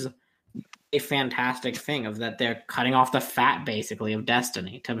this is a fantastic thing of that they're cutting off the fat, basically, of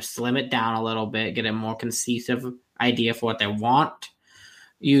Destiny to slim it down a little bit, get a more concisive idea for what they want,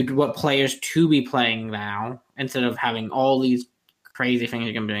 what players to be playing now, instead of having all these crazy things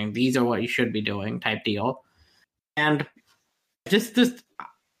you can be doing. These are what you should be doing, type deal. And just they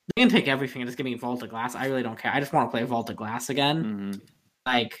can take everything and just give me Vault of Glass. I really don't care. I just want to play Vault of Glass again. Mm-hmm.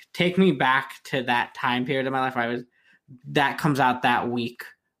 Like, take me back to that time period of my life that comes out that week.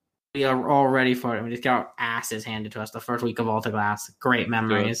 We are all ready for it. We just got our asses handed to us the first week of Vault of Glass. Great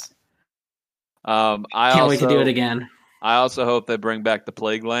memories. I can't wait to do it again. I also hope they bring back the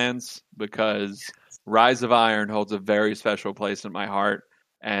Plague Lands, because Rise of Iron holds a very special place in my heart,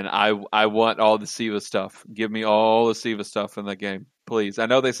 and I want all the Siva stuff. Give me all the Siva stuff in the game, please. I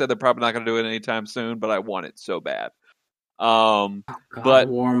know they said they're probably not going to do it anytime soon, but I want it so bad. But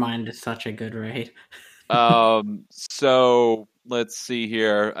Warmind is such a good raid. So let's see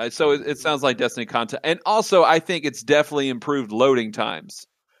here. So it sounds like Destiny content, and also I think it's definitely improved loading times.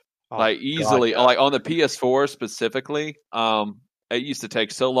 Easily, like on the PS4 specifically. It used to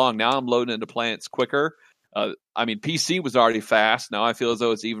take so long. Now I'm loading into planets quicker. PC was already fast. Now I feel as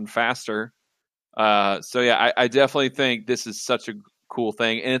though it's even faster. So yeah, I definitely think this is such a cool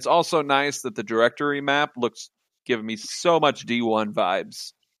thing, and it's also nice that the directory map looks giving me so much D1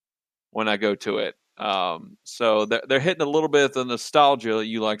 vibes when I go to it. So they're hitting a little bit of the nostalgia that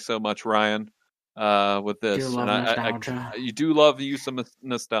you like so much, Ryan. With this, do love nostalgia. You do love the use of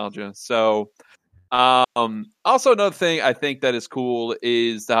nostalgia. So, also another thing I think that is cool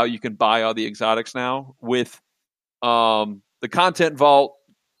is how you can buy all the exotics now with the content vault.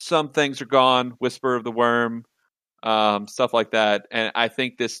 Some things are gone. Whisper of the Worm, stuff like that, and I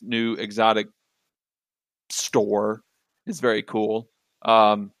think this new exotic store is very cool.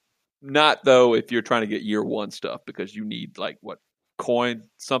 Not though if you're trying to get year 1 stuff, because you need coin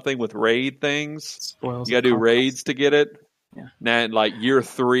something with raid things. You gotta do raids to get it. Yeah. And year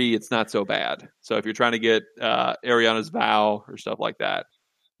 3, it's not so bad. So if you're trying to get Ariana's Vow or stuff like that,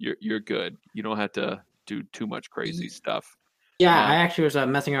 you're good. You don't have to do too much crazy stuff. Yeah, I actually was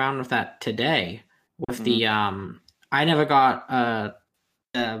messing around with that today. With the I never got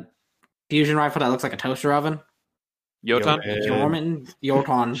a fusion rifle that looks like a toaster oven. Yoton.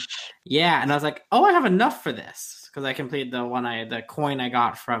 Yeah, and I was like, oh, I have enough for this because I completed the coin I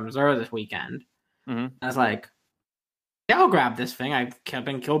got from Zura this weekend. Mm-hmm. I was like, yeah, I'll grab this thing. I've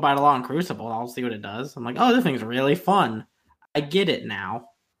been killed by the law in Crucible. I'll see what it does. I'm like, oh, this thing's really fun. I get it now.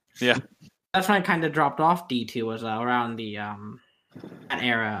 Yeah. That's when I kind of dropped off D2 was around the that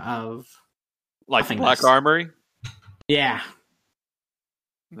era of like Black Armory. Yeah.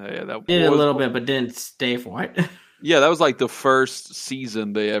 Yeah, that did a little bit, but didn't stay for it. Yeah, that was like the first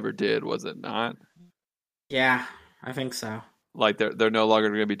season they ever did, was it not? Yeah, I think so. Like they're no longer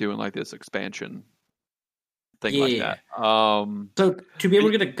going to be doing like this expansion thing like that. So to be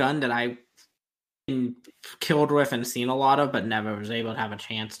able to get a gun that I've been killed with and seen a lot of, but never was able to have a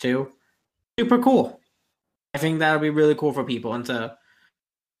chance to, super cool. I think that'll be really cool for people. And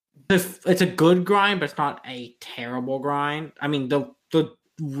it's a good grind, but it's not a terrible grind. I mean, the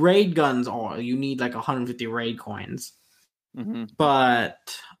raid guns you need like 150 raid coins. Mm-hmm.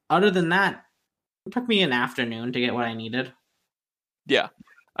 But other than that, it took me an afternoon to get what I needed. Yeah,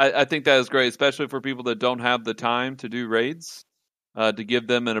 I think that is great, especially for people that don't have the time to do raids, to give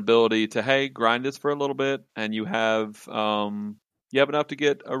them an ability to, hey, grind this for a little bit, and you have enough to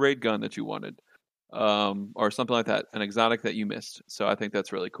get a raid gun that you wanted, or something like that, an exotic that you missed. So I think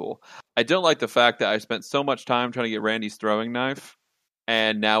that's really cool. I don't like the fact that I spent so much time trying to get Randy's throwing knife,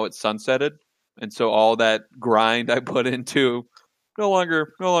 and now it's sunsetted, and so all that grind I put into no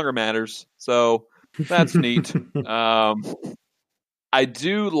longer matters. So that's neat. I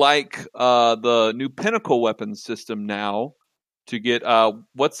do like the new Pinnacle weapons system now to get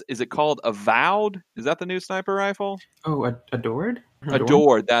is it called? Avowed? Is that the new sniper rifle? Oh, Adored?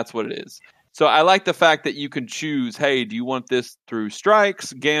 Adored, that's what it is. So I like the fact that you can choose, hey, do you want this through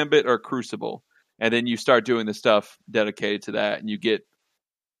Strikes, Gambit, or Crucible? And then you start doing the stuff dedicated to that, and you get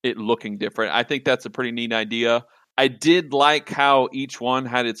it looking different. I think that's a pretty neat idea. I did like how each one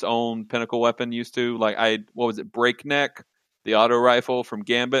had its own Pinnacle weapon used to. Like, what was it, Breakneck? The auto rifle from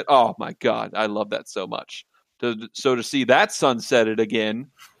Gambit. Oh my god, I love that so much. So to see that sunsetted again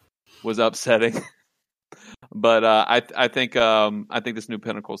was upsetting. But I think this new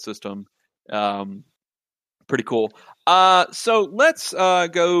Pinnacle system pretty cool. So let's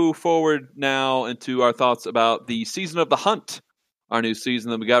go forward now into our thoughts about the Season of the Hunt, our new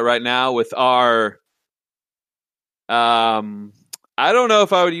season that we got right now with our I don't know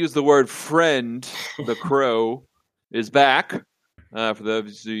if I would use the word friend, the Crow. Is back. For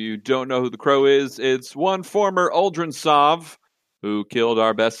those of you who don't know who the Crow is, it's one former Uldren Sov who killed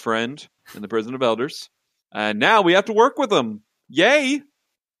our best friend in the Prison of Elders. And now we have to work with him. Yay!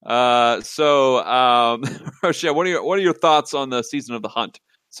 Rochelle, what are your thoughts on the Season of the Hunt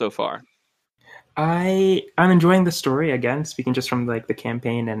so far? I'm enjoying the story again, speaking just from like the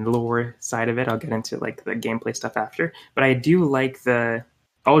campaign and lore side of it. I'll get into like the gameplay stuff after. But I do like the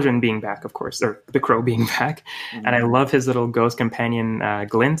Uldren being back, of course, or the Crow being back. Mm-hmm. And I love his little ghost companion,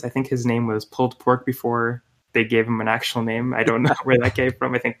 Glint. I think his name was Pulled Pork before they gave him an actual name. I don't know where that came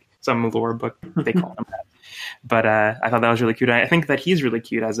from. I think some lore book they call him that. But I thought that was really cute. I think that he's really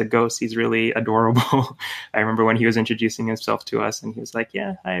cute as a ghost. He's really adorable. I remember when he was introducing himself to us, and he was like,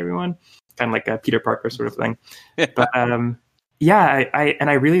 yeah, hi, everyone. Kind of like a Peter Parker sort of thing. But I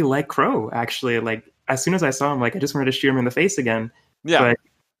really like Crow, actually. Like, as soon as I saw him, like, I just wanted to shoot him in the face again. Yeah. But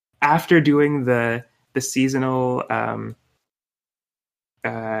after doing the seasonal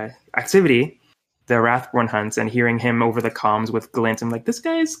activity, the Wrathborn hunts, and hearing him over the comms with Glint, I'm like, this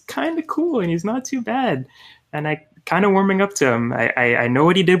guy's kind of cool, and he's not too bad. And I kind of warming up to him. I know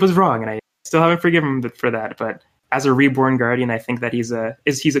what he did was wrong, and I still haven't forgiven him for that. But as a reborn guardian, I think that he's a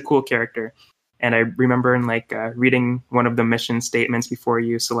cool character. And I remember in reading one of the mission statements before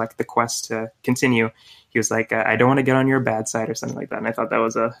you select the quest to continue, he was like, I don't want to get on your bad side or something like that. And I thought that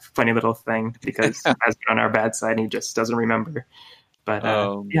was a funny little thing because he has been on our bad side and he just doesn't remember. But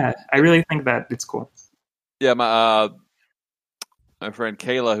I really think that it's cool. Yeah, my friend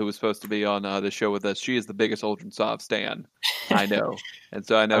Kayla, who was supposed to be on the show with us, she is the biggest Uldren Sov stan I know. And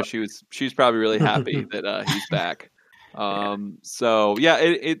so I know she's probably really happy that he's back. So yeah,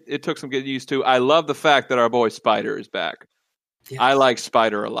 it took some getting used to. I love the fact that our boy Spider is back. Yes. I like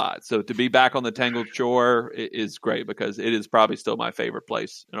Spider a lot. So to be back on the Tangled Shore is great because it is probably still my favorite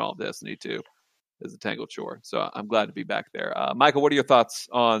place in all of Destiny 2 is the Tangled Shore. So I'm glad to be back there. Michael, what are your thoughts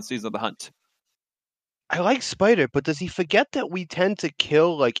on Season of the Hunt? I like Spider, but does he forget that we tend to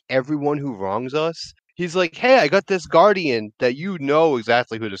kill like everyone who wrongs us? He's like, hey, I got this Guardian that you know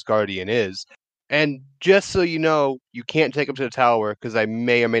exactly who this Guardian is. And just so you know, you can't take him to the tower because I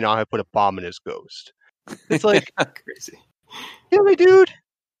may or may not have put a bomb in his ghost. It's like Crazy. Really, dude?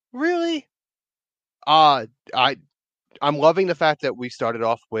 Really? I'm loving the fact that we started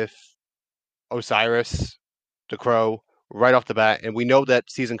off with Osiris, the Crow, right off the bat, and we know that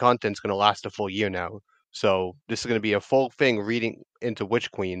season content's going to last a full year now. So this is going to be a full thing reading into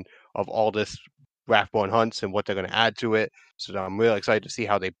Witch Queen of all this Wrathborn hunts and what they're going to add to it. So I'm really excited to see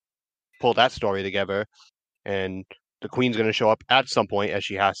how they pull that story together. And the Queen's going to show up at some point, as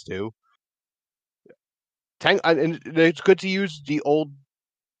she has to. And it's good to use the old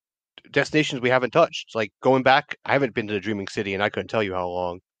destinations we haven't touched. It's like going back, I haven't been to the Dreaming City, and I couldn't tell you how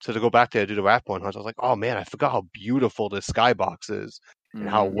long. So to go back there to do the Wrathborn hunts, I was like, oh man, I forgot how beautiful this skybox is and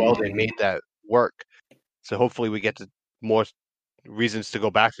how well they made that work. So hopefully we get to more reasons to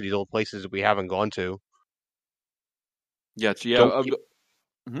go back to these old places that we haven't gone to. Yeah.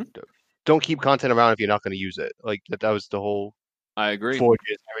 Don't keep content around if you're not going to use it. Like that was the whole. I agree.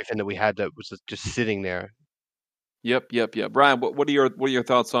 Forges, everything that we had that was just sitting there. Yep. Brian, what are your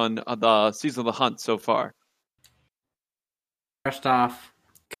thoughts on the season of the hunt so far? First off,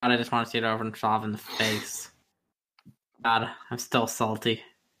 God, I just want to see it over and solve in the face. God, I'm still salty.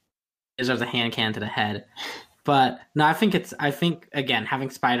 Deserves a hand can to the head. But no, I think again, having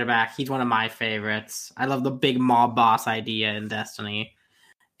Spider back, he's one of my favorites. I love the big mob boss idea in Destiny.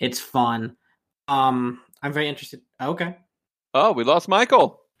 It's fun. I'm very interested. Okay. Oh, we lost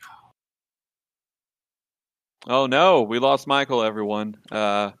Michael. Oh no, we lost Michael, everyone.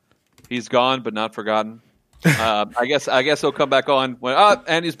 He's gone but not forgotten. I guess he'll come back on when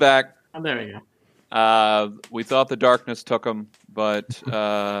and he's back. Oh, there we go. We thought the darkness took him, but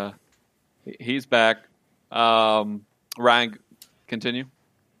he's back. Ryan, continue.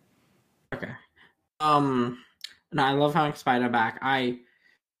 Okay. No, I love having Spider back. I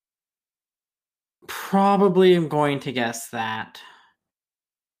probably am going to guess that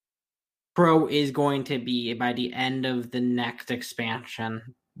Pro is going to be, by the end of the next expansion,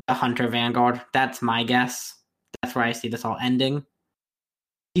 the Hunter Vanguard. That's my guess. That's where I see this all ending.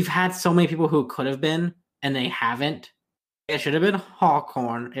 You've had so many people who could have been, and they haven't. It should have been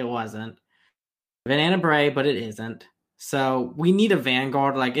Hawkhorn. It wasn't. Banana Bray, but it isn't. So we need a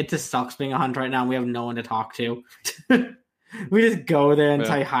Vanguard. Like, it just sucks being a Hunter right now. We have no one to talk to. We just go there and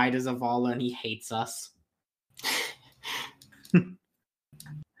say hi to Zavala, and he hates us.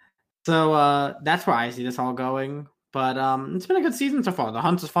 So that's where I see this all going. But it's been a good season so far. The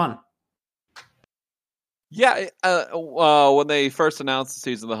hunt is fun. Yeah, when they first announced the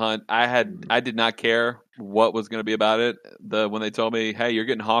season of the hunt, I did not care what was going to be about it. When they told me, "Hey, you're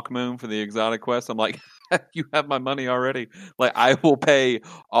getting Hawkmoon for the exotic quest," I'm like, "You have my money already. Like, I will pay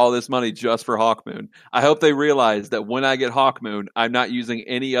all this money just for Hawkmoon." I hope they realize that when I get Hawkmoon, I'm not using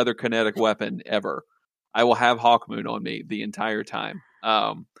any other kinetic weapon ever. I will have Hawkmoon on me the entire time.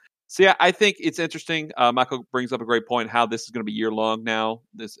 So yeah, I think it's interesting. Michael brings up a great point. How this is going to be year long now.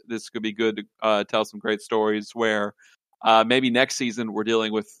 This could be good to tell some great stories. Where maybe next season we're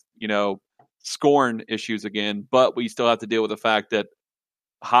dealing with Scorn issues again, but we still have to deal with the fact that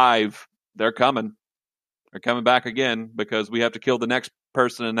Hive they're coming back again because we have to kill the next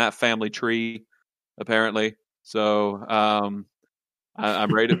person in that family tree apparently. So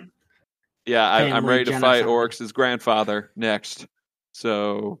I'm ready to I'm ready to fight Oryx's grandfather next.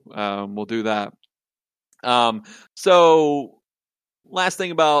 So we'll do that. So last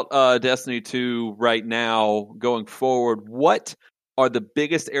thing about Destiny 2 right now going forward, what are the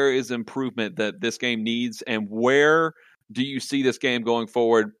biggest areas of improvement that this game needs, and where do you see this game going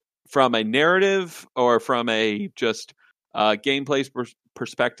forward from a narrative or from a just gameplay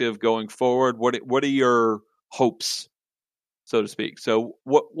perspective going forward? What are your hopes, so to speak? So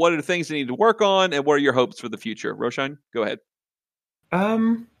what are the things you need to work on, and what are your hopes for the future? Roshan, go ahead.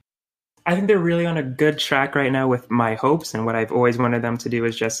 I think they're really on a good track right now with my hopes, and what I've always wanted them to do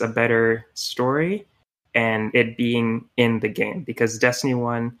is just a better story and it being in the game, because Destiny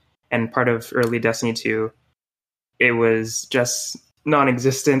 1 and part of early Destiny 2, it was just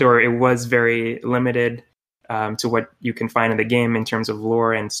non-existent, or it was very limited to what you can find in the game in terms of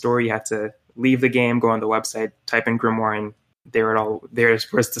lore and story. You had to leave the game, go on the website, type in Grimoire, and there's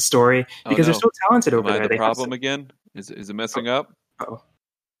the story, because they're so talented over there. The problem again? Is it messing up? Oh.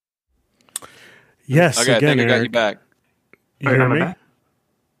 Yes. Okay, again, I think I got Eric. you back. You hear me? Back?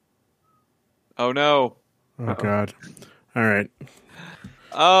 Oh no. Oh God. All right.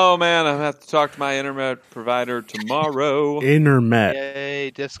 Oh man, I have to talk to my internet provider tomorrow. Internet.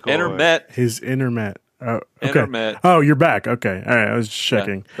 Yay, Discord. Internet. His internet. Oh, okay. Internet. Oh, you're back. Okay. All right. I was just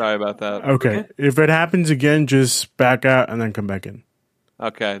checking. Yeah, sorry about that. Okay. If it happens again, just back out and then come back in.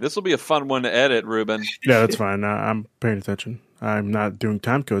 Okay, this will be a fun one to edit, Ruben. Yeah, that's fine. I'm paying attention. I'm not doing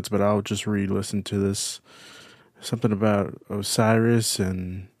time codes, but I'll just re-listen to this. Something about Osiris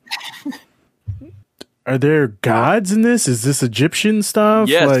and... Are there gods in this? Is this Egyptian stuff?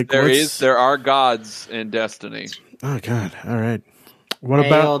 Yes, there is. There are gods in Destiny. Oh, God. All right. What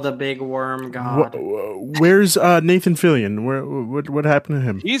Hail about the big worm god? Where's Nathan Fillion? What happened to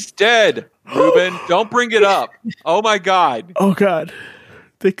him? He's dead, Ruben. Don't bring it up. Oh my God. Oh God,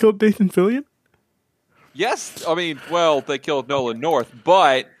 they killed Nathan Fillion. Yes, I mean, well, they killed Nolan North,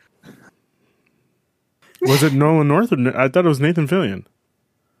 but was it Nolan North? Or I thought it was Nathan Fillion.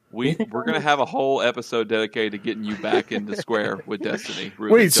 We're gonna have a whole episode dedicated to getting you back into square with Destiny.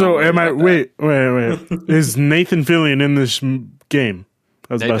 Ruben, wait, so am I? Wait. Is Nathan Fillion in this game?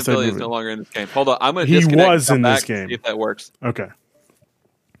 Nathan Fillion is no longer in this game. Hold on, I'm gonna. He was in this game. See if that works. Okay.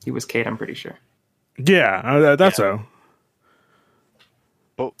 He was Kate, I'm pretty sure. Yeah, that's so.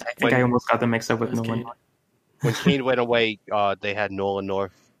 But I think I almost got them mixed up with Nolan. When Kane went away, they had Nolan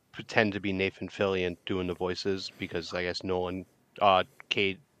North pretend to be Nathan Fillion doing the voices because I guess Nathan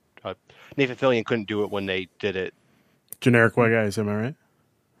Fillion couldn't do it when they did it. Generic white guys, am I right?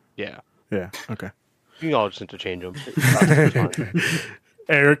 Yeah. Yeah. Okay. You can all just interchange them.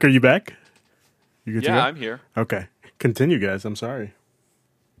 Eric, are you back? You good to go? I'm here. Okay. Continue, guys. I'm sorry.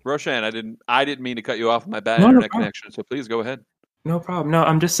 Roshan, I didn't mean to cut you off with my bad internet connection, so please go ahead. No problem. No,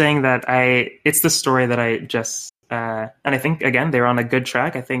 I'm just saying that it's the story that I just, and I think, again, they're on a good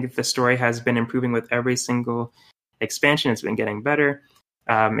track. I think the story has been improving with every single expansion. It's been getting better.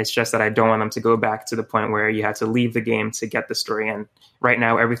 It's just that I don't want them to go back to the point where you had to leave the game to get the story. And right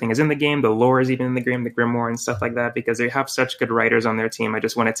now, everything is in the game. The lore is even in the game, the Grimoire and stuff like that, because they have such good writers on their team. I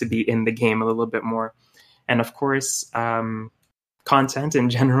just want it to be in the game a little bit more. And of course, content in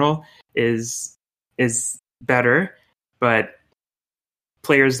general is better, but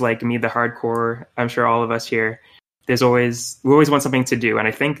players like me, the hardcore, I'm sure all of us here, we always want something to do. And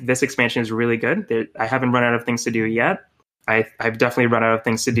I think this expansion is really good. I haven't run out of things to do yet. I've definitely run out of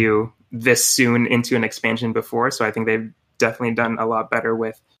things to do this soon into an expansion before. So I think they've definitely done a lot better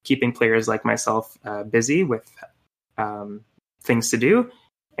with keeping players like myself busy with things to do.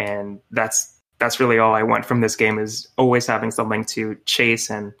 And that's really all I want from this game, is always having something to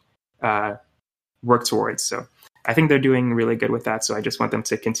chase and work towards. So I think they're doing really good with that. So I just want them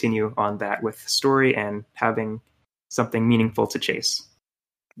to continue on that with story and having something meaningful to chase.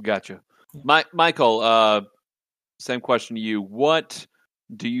 Gotcha. Michael, same question to you. What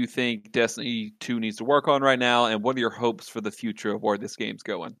do you think Destiny 2 needs to work on right now, and what are your hopes for the future of where this game's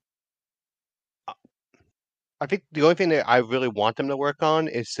going? I think the only thing that I really want them to work on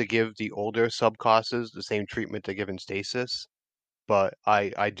is to give the older subclasses the same treatment they give in Stasis. But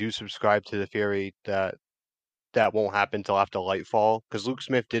I do subscribe to the theory that won't happen until after Lightfall, because Luke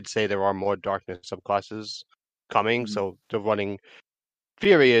Smith did say there are more Darkness subclasses coming, so the running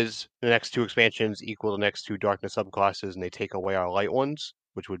theory is the next two expansions equal the next two Darkness subclasses, and they take away our light ones,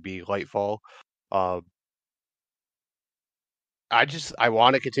 which would be Lightfall. I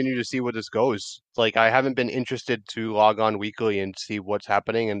want to continue to see where this goes. Like, I haven't been interested to log on weekly and see what's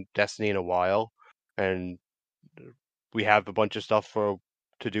happening in Destiny in a while, and we have a bunch of stuff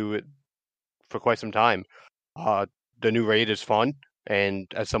to do it for quite some time. The new raid is fun, and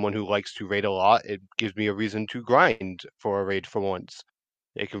as someone who likes to raid a lot, it gives me a reason to grind for a raid for once.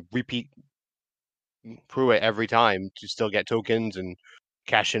 It could repeat through it every time to still get tokens and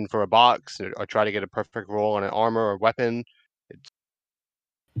cash in for a box, or try to get a perfect roll on an armor or weapon. It's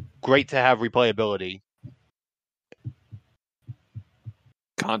great to have replayability.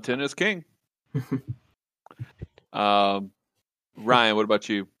 Content is king. Ryan, what about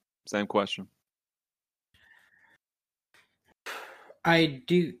you? Same question. I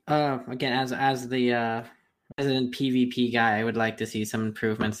do again, as the resident PvP guy, I would like to see some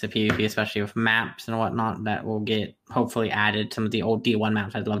improvements to PvP, especially with maps and whatnot that will get hopefully added. Some of the old D1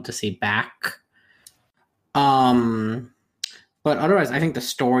 maps I'd love to see back. But otherwise, I think the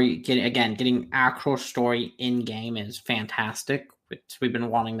story, getting actual story in game is fantastic. We've been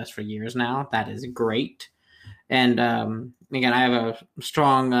wanting this for years now. That is great. And again, I have a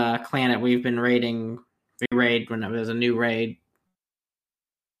strong clan that we've been raiding. We raid when there's a new raid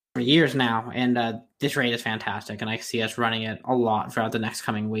for years now, and this raid is fantastic, and I see us running it a lot throughout the next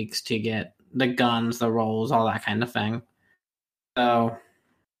coming weeks to get the guns, the rolls, all that kind of thing. So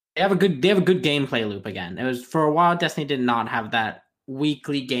they have a good gameplay loop again. It was, for a while, Destiny did not have that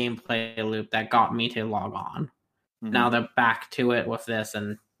weekly gameplay loop that got me to log on. Mm-hmm. Now they're back to it with this,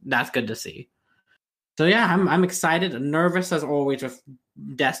 and that's good to see. So yeah, I'm excited, nervous as always with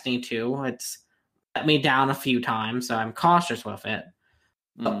Destiny 2. It's let me down a few times, so I'm cautious with it.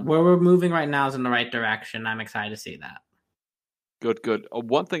 Where we're moving right now is in the right direction. I'm excited to see that. Good.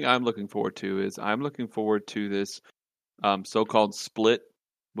 One thing I'm looking forward to is this so-called split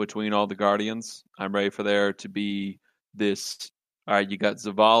between all the Guardians. I'm ready for there to be this. All right, you got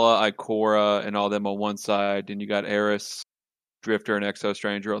Zavala, Ikora, and all them on one side, and you got Eris, Drifter, and Exo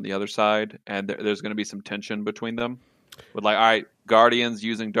Stranger on the other side, and there's going to be some tension between them. With all right, Guardians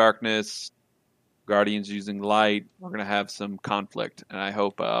using darkness, Guardians using light. We're going to have some conflict, and I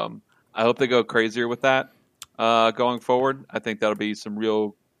hope they go crazier with that going forward. I think that'll be some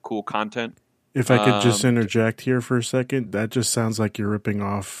real cool content. If I could just interject here for a second, that just sounds like you're ripping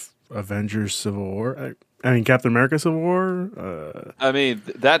off Avengers Civil War. I mean, Captain America Civil War. I mean,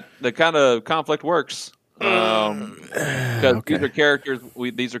 that the kind of conflict works because okay.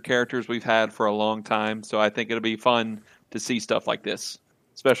 These are characters we've had for a long time. So I think it'll be fun to see stuff like this,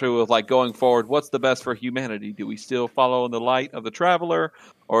 especially with going forward. What's the best for humanity? Do we still follow in the light of the Traveler,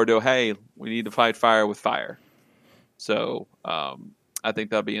 or we need to fight fire with fire? So I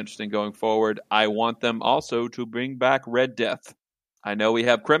think that'll be interesting going forward. I want them also to bring back Red Death. I know we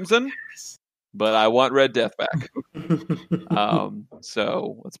have Crimson, but I want Red Death back.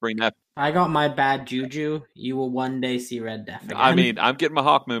 So let's bring that. I got my bad juju. You will one day see Red Death again. I mean, I'm getting my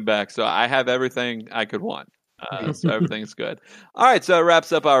Hawkmoon back, so I have everything I could want. So everything's good. All right, so that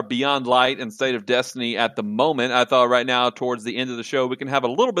wraps up our Beyond Light and State of Destiny at the moment. I thought right now, towards the end of the show, we can have a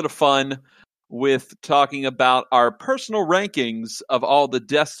little bit of fun with talking about our personal rankings of all the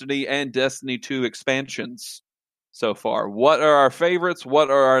Destiny and Destiny 2 expansions so far. What are our favorites? What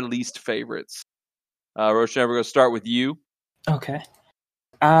are our least favorites? Roshan, we're going to start with you. Okay.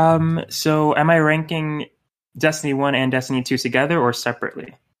 So am I ranking Destiny 1 and Destiny 2 together or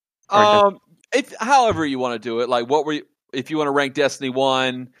separately? However you want to do it. If you want to rank Destiny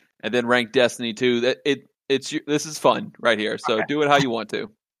 1 and then rank Destiny 2, this is fun right here. So do it how you want to.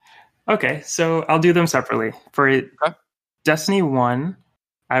 Okay, so I'll do them separately. For Destiny 1,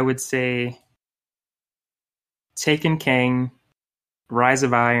 I would say Taken King, Rise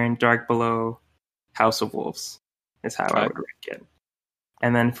of Iron, Dark Below, House of Wolves is how I would rank it.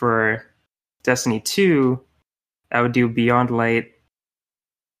 And then for Destiny 2, I would do Beyond Light,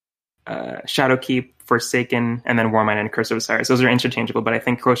 Shadowkeep, Forsaken, and then Warmind and Curse of Osiris. Those are interchangeable, but I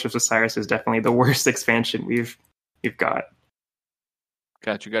think Curse of Osiris is definitely the worst expansion we've got.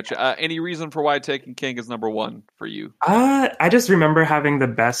 Gotcha. Any reason for why Taken King is number one for you? I just remember having the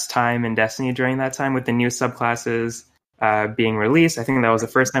best time in Destiny during that time with the new subclasses being released. I think that was the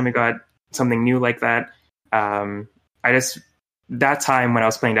first time we got something new like that. That time when I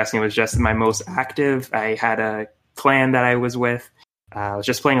was playing Destiny was just my most active. I had a clan that I was with. I was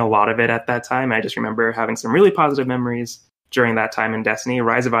just playing a lot of it at that time. I just remember having some really positive memories during that time in Destiny.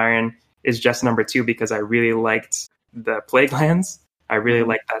 Rise of Iron is just number 2 because I really liked the Plaguelands. I really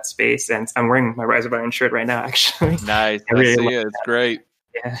like that space, and I'm wearing my Rise of Iron shirt right now, actually. Nice. I see it. It's great.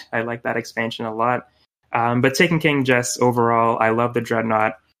 Yeah, I like that expansion a lot. But Taken King, just overall, I love the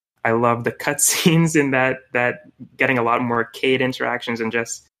Dreadnought. I love the cutscenes in that getting a lot more Cade interactions and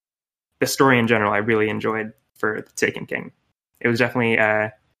just the story in general. I really enjoyed for the Taken King. It was definitely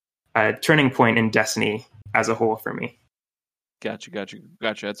a turning point in Destiny as a whole for me. Gotcha.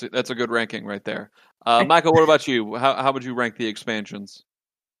 That's a good ranking right there. Michael, what about you? How would you rank the expansions?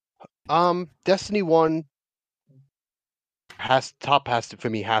 Destiny 1 has to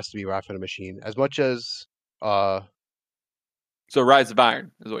be Wrath of the Machine. As much as so Rise of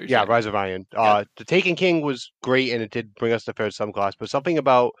Iron is what you're saying. Yeah, Rise of Iron. The Taken King was great and it did bring us the third subclass, but something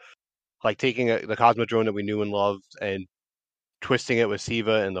about taking the Cosmodrome that we knew and loved and twisting it with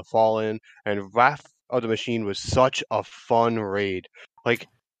Siva and the Fallen, and Wrath of the Machine was such a fun raid.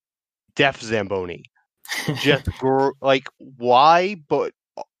 Death Zamboni. Just why, but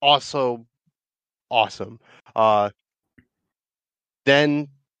also awesome. Then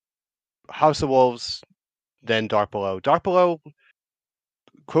House of Wolves, then Dark Below. Dark Below,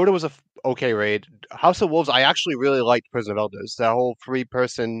 Crota was a okay raid. House of Wolves, I actually really liked Prison of Elders. That whole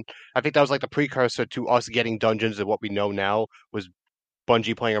 3-person, I think that was the precursor to us getting dungeons and what we know now was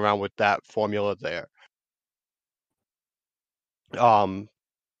Bungie playing around with that formula there. Beyond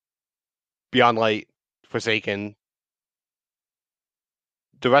Light, Forsaken.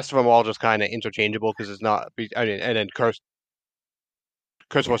 The rest of them are all just kind of interchangeable because it's not. And then Curse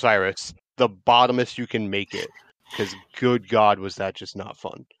of Osiris, the bottomest you can make it. Because good God, was that just not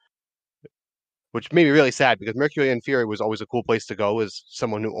fun. Which made me really sad because Mercury and Fury was always a cool place to go. As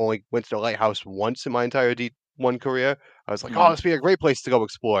someone who only went to the Lighthouse once in my entire D1 career, I was like, oh, this would be a great place to go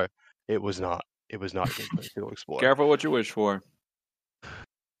explore. It was not. It was not a good place to go explore. Careful what you wish for.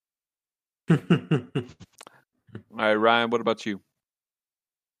 All right, Ryan, what about you?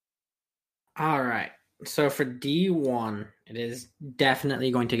 All right. So for D1, it is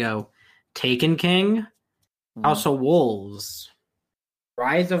definitely going to go Taken King, House of Wolves,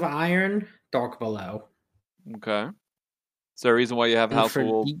 Rise of Iron, Dark Below. Okay. Is there a reason why you have And House for of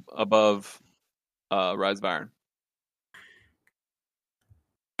Wolves above Rise of Iron?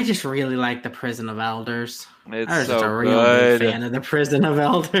 I just really like the Prison of Elders. It's I was just so a real good. big fan of the Prison of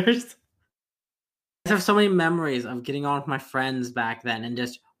Elders. I have so many memories of getting on with my friends back then and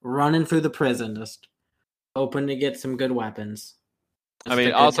just running through the prison, just hoping to get some good weapons. I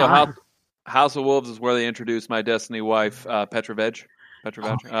mean, also House of Wolves is where they introduced my Destiny wife, Petrovej.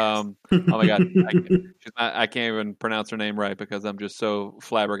 Oh my God, I can't even pronounce her name right because I'm just so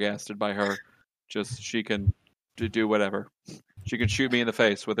flabbergasted by her. Just she can do whatever. She can shoot me in the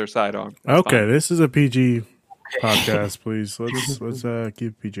face with her sidearm. It's okay, fine. this is a PG podcast, please. Let's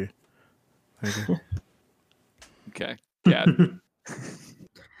keep PG. Thank you. Okay, yeah.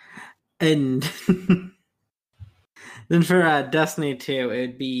 And then for Destiny 2, it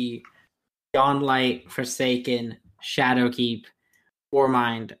would be Beyond Light, Forsaken, Shadowkeep,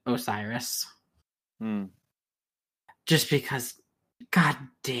 Warmind, Osiris. Just because, god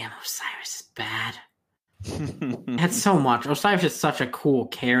damn, Osiris is bad. That's so much. Osiris is such a cool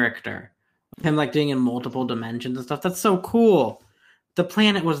character. Him like being in multiple dimensions and stuff. That's so cool. The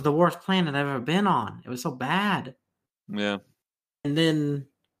planet was the worst planet I've ever been on. It was so bad. Yeah. And then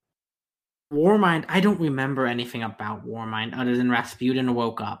Warmind, I don't remember anything about Warmind other than Rasputin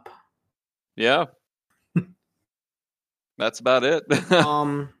woke up. Yeah. That's about it.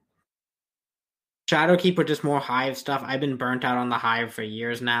 Shadowkeep are just more Hive stuff. I've been burnt out on the Hive for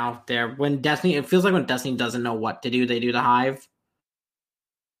years now. It feels like when Destiny doesn't know what to do, they do the Hive.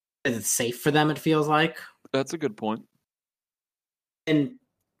 It's safe for them, it feels like. That's a good point. And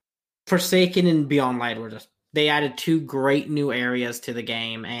Forsaken and Beyond Light they added 2 great new areas to the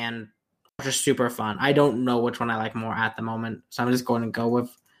game and just super fun. I don't know which one I like more at the moment, so I'm just going to go with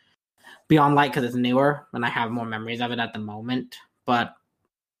Beyond Light because it's newer and I have more memories of it at the moment. But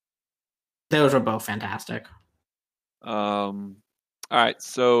those were both fantastic. All right,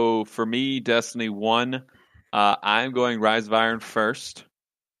 so for me, Destiny 1, I'm going Rise of Iron first,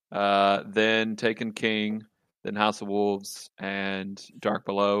 then Taken King, then House of Wolves, and Dark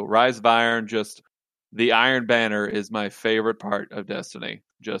Below. Rise of Iron, just the Iron Banner is my favorite part of Destiny.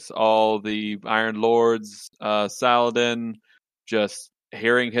 Just all the Iron Lords, Saladin, just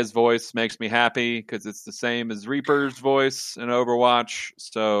hearing his voice makes me happy because it's the same as Reaper's voice in Overwatch.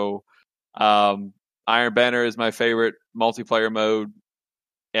 So Iron Banner is my favorite multiplayer mode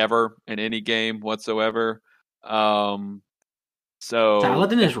ever in any game whatsoever. So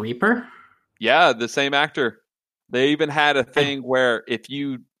Saladin is Reaper? Yeah, the same actor. They even had a thing where if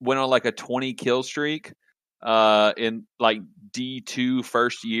you went on like a 20 kill streak in like D2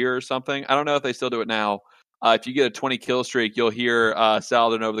 first year or something, I don't know if they still do it now. If you get a 20 kill streak, you'll hear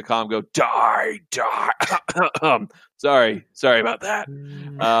Saladin over the comm go, die. Sorry about that.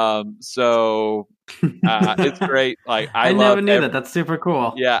 So it's great. Like I never knew that. That's super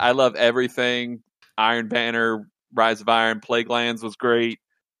cool. Yeah, I love everything. Iron Banner, Rise of Iron, Plaguelands was great.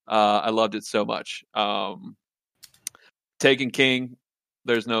 I loved it so much. Taken King,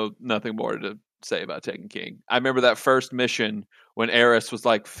 there's nothing more to say about Taken King. I remember that first mission when Eris was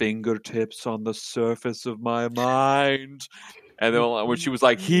like, fingertips on the surface of my mind. And then when she was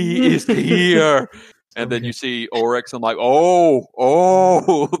like, he is here. And then you see Oryx, I'm like,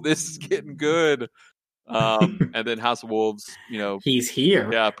 oh, this is getting good. And then House of Wolves, he's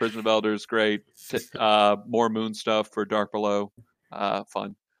here. Yeah, Prison of Elders, great. More Moon stuff for Dark Below,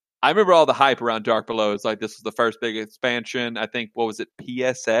 fun. I remember all the hype around Dark Below. It's like this was the first big expansion. I think what was it,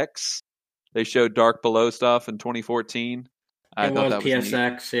 PSX? They showed Dark Below stuff in 2014. It was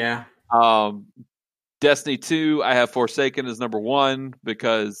PSX, yeah. Destiny 2, I have Forsaken as number 1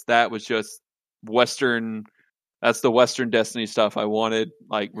 because that was just Western. That's the Western Destiny stuff I wanted,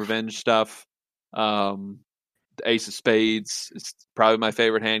 like revenge stuff. The Ace of Spades is probably my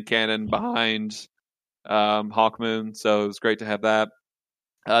favorite hand cannon behind Hawkmoon, so it was great to have that.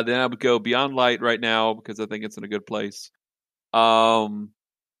 Then I would go Beyond Light right now because I think it's in a good place.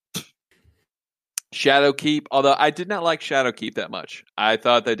 Shadowkeep, although I did not like Shadowkeep that much. I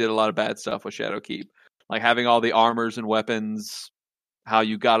thought they did a lot of bad stuff with Shadowkeep. Like having all the armors and weapons, how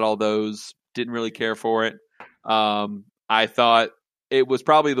you got all those, didn't really care for it. I thought it was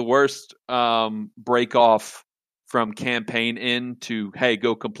probably the worst break off from campaign in to, hey,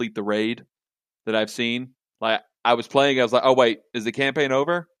 go complete the raid that I've seen. Like I was playing, I was like, oh wait, is the campaign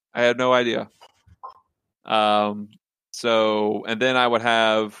over? I had no idea. So, and then I would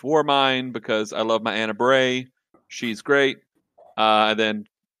have Warmind because I love my Anna Bray. She's great. And then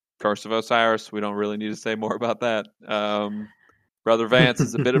Curse of Osiris. We don't really need to say more about that. Brother Vance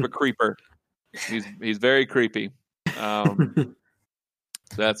is a bit of a creeper. He's very creepy. So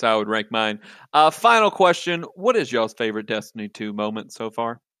that's how I would rank mine. Final question. What is y'all's favorite Destiny 2 moment so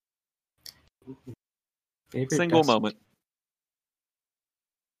far? Favorite Single Destiny. moment.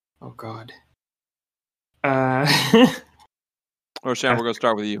 Oh, God. Roshan, we're going to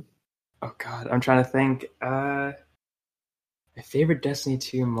start with you. Oh, God. I'm trying to think. My favorite Destiny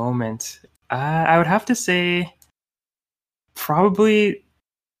 2 moment. I would have to say probably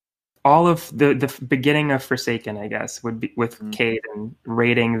all of the beginning of Forsaken, I guess, would be with Cade and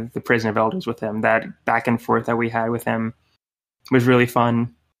raiding the Prison of Elders with him. That back and forth that we had with him was really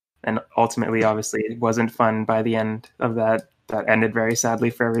fun. And ultimately, obviously, it wasn't fun by the end of that. That ended very sadly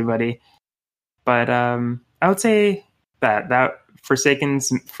for everybody. But I would say that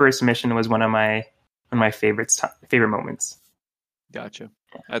Forsaken's first mission was one of my favorite moments. Gotcha.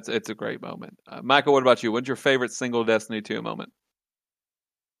 It's a great moment. Michael, what about you? What's your favorite single Destiny 2 moment?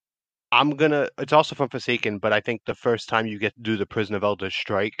 It's also from Forsaken, but I think the first time you get to do the Prison of Elders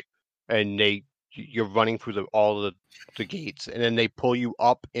strike, and you're running through all the gates, and then they pull you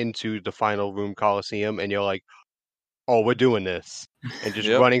up into the final room Coliseum, and you're like, oh, we're doing this. And just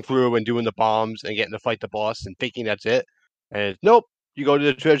running through and doing the bombs and getting to fight the boss and thinking that's it. And nope, you go to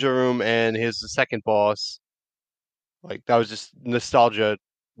the treasure room and here's the second boss. Like, that was just nostalgia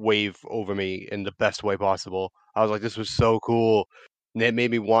wave over me in the best way possible. I was like, this was so cool. And it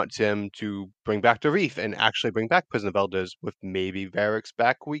made me want him to bring back the Reef and actually bring back Prison of Elders with maybe Varric's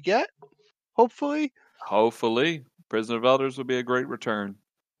back we get. Hopefully. Prison of Elders would be a great return.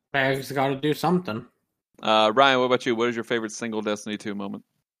 Varric's got to do something. Ryan, what about you? What is your favorite single Destiny 2 moment?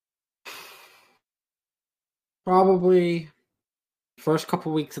 Probably first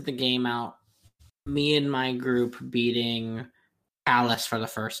couple weeks of the game out, me and my group beating Alice for the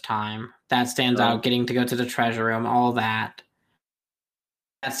first time. That stands out. Getting to go to the treasure room, all that.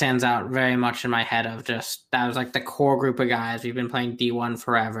 That stands out very much in my head of just, that was like the core group of guys. We've been playing D1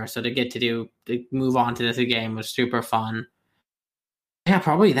 forever, so to move on to this game was super fun. Yeah,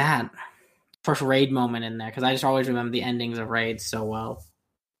 probably that. First raid moment in there, because I just always remember the endings of raids so well.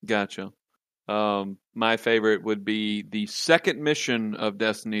 Gotcha. My favorite would be the second mission of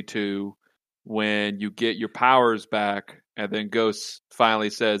Destiny 2 when you get your powers back and then Ghost finally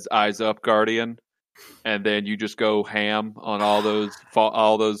says, "Eyes up, Guardian." And then you just go ham on all those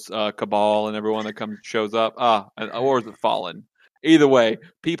Cabal and everyone that shows up. Or is it Fallen? Either way,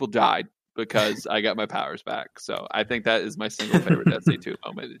 people died because I got my powers back. So I think that is my single favorite Destiny 2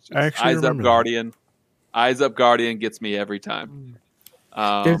 moment. It's just Eyes Up Guardian. Eyes Up Guardian gets me every time.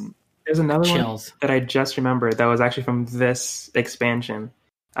 There's another one that I just remembered that was actually from this expansion.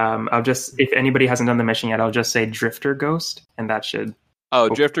 If anybody hasn't done the mission yet, I'll just say Drifter Ghost, and that should. Oh,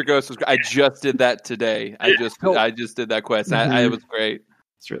 Drifter Ghost was great. I just did that today. I just did that quest. It was great.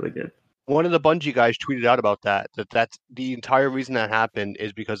 It's really good. One of the Bungie guys tweeted out about that's the entire reason that happened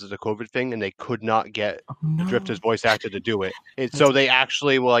is because of the COVID thing, and they could not get the Drifter's voice actor to do it. And so they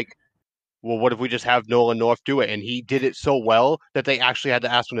actually were like, well, what if we just have Nolan North do it? And he did it so well that they actually had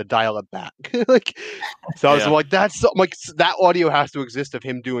to ask him to dial it back. So I was like, that audio has to exist of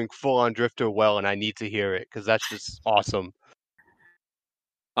him doing full on Drifter well, and I need to hear it because that's just awesome.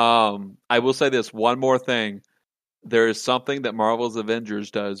 I will say this one more thing. There is something that Marvel's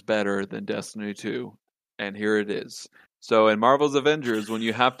Avengers does better than Destiny 2, and here it is. So in Marvel's Avengers, when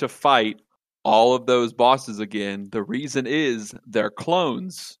you have to fight all of those bosses again, the reason is they're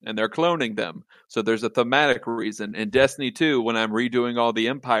clones, and they're cloning them. So there's a thematic reason. In Destiny 2, when I'm redoing all the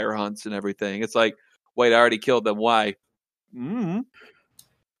Empire hunts and everything, it's like, wait, I already killed them. Why?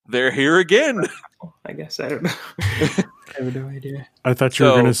 They're here again. I guess I don't know. I have no idea. I thought you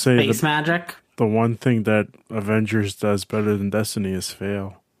were going to say space magic. The one thing that Avengers does better than Destiny is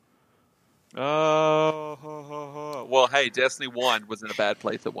fail. Well, hey, Destiny 1 was in a bad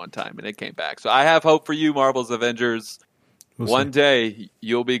place at one time, and it came back. So I have hope for you, Marvel's Avengers. One day,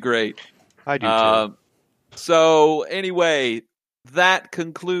 you'll be great. I do, too. So, anyway, that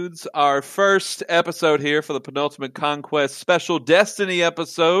concludes our first episode here for the Penultimate Conquest special Destiny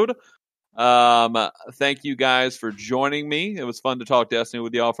episode. Thank you guys for joining me. It was fun to talk Destiny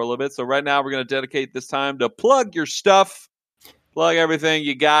with y'all for a little bit. So right now we're going to dedicate this time to plug your stuff, plug everything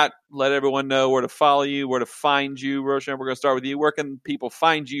you got, let everyone know where to follow you, where to find you. Roshan, we're going to start with you. Where can people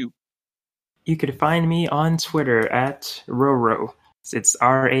find you? You could find me on Twitter at Roro. It's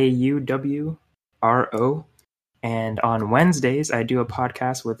RAUWRO. And on Wednesdays, I do a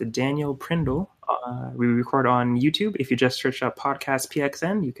podcast with Daniel Prindle. We record on YouTube. If you just search up Podcast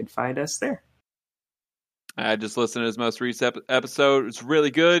PXN, you can find us there. I just listened to his most recent episode. It's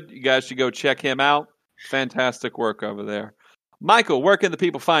really good. You guys should go check him out. Fantastic work over there. Michael, where can the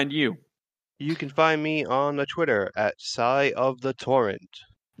people find you? You can find me on the Twitter at Sigh of the Torrent.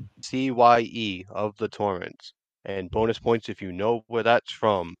 CYE of the Torrent. And bonus points if you know where that's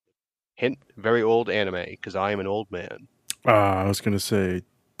from. Hint, very old anime, because I am an old man. I was going to say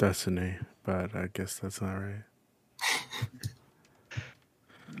Destiny, but I guess that's not right.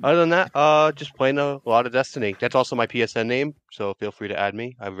 Other than that, just playing a lot of Destiny. That's also my PSN name, so feel free to add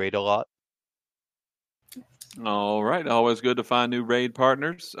me. I raid a lot. All right. Always good to find new raid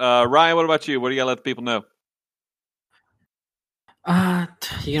partners. Ryan, what about you? What do you got to let the people know?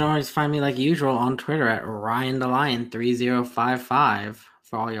 You can always find me like usual on Twitter at RyanTheLion3055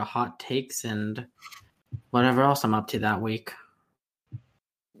 for all your hot takes and whatever else I'm up to that week.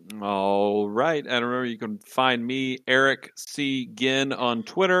 All right. And remember, you can find me, Eric C. Ginn, on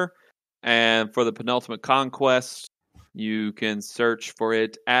Twitter. And for the Penultimate Conquest, you can search for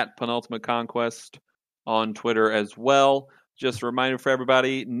it at Penultimate Conquest on Twitter as well. Just a reminder for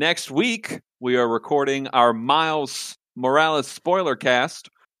everybody, next week we are recording our Miles Morales spoiler cast,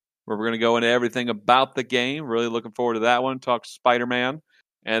 where we're going to go into everything about the game. Really looking forward to that one. Talk Spider-Man.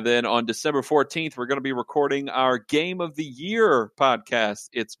 And then on December 14th, we're going to be recording our Game of the Year podcast.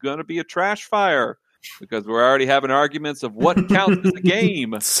 It's going to be a trash fire because we're already having arguments of what counts as a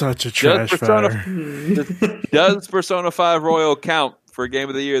game. Such a trash fire. Does Persona 5 Royal count for Game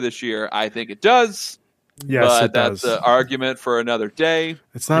of the Year this year? I think it does. Yes, but it does. That's an argument for another day.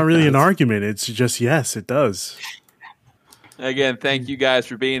 It's not really an argument. It's just, yes, it does. Again, thank you guys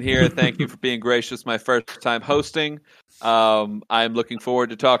for being here. Thank you for being gracious. My first time hosting. I'm looking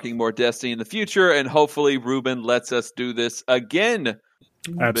forward to talking more Destiny in the future, and hopefully Ruben lets us do this again.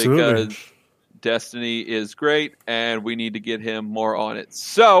 Absolutely. Because Destiny is great, and we need to get him more on it.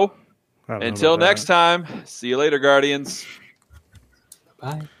 So, until next time, see you later, Guardians.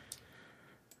 Bye.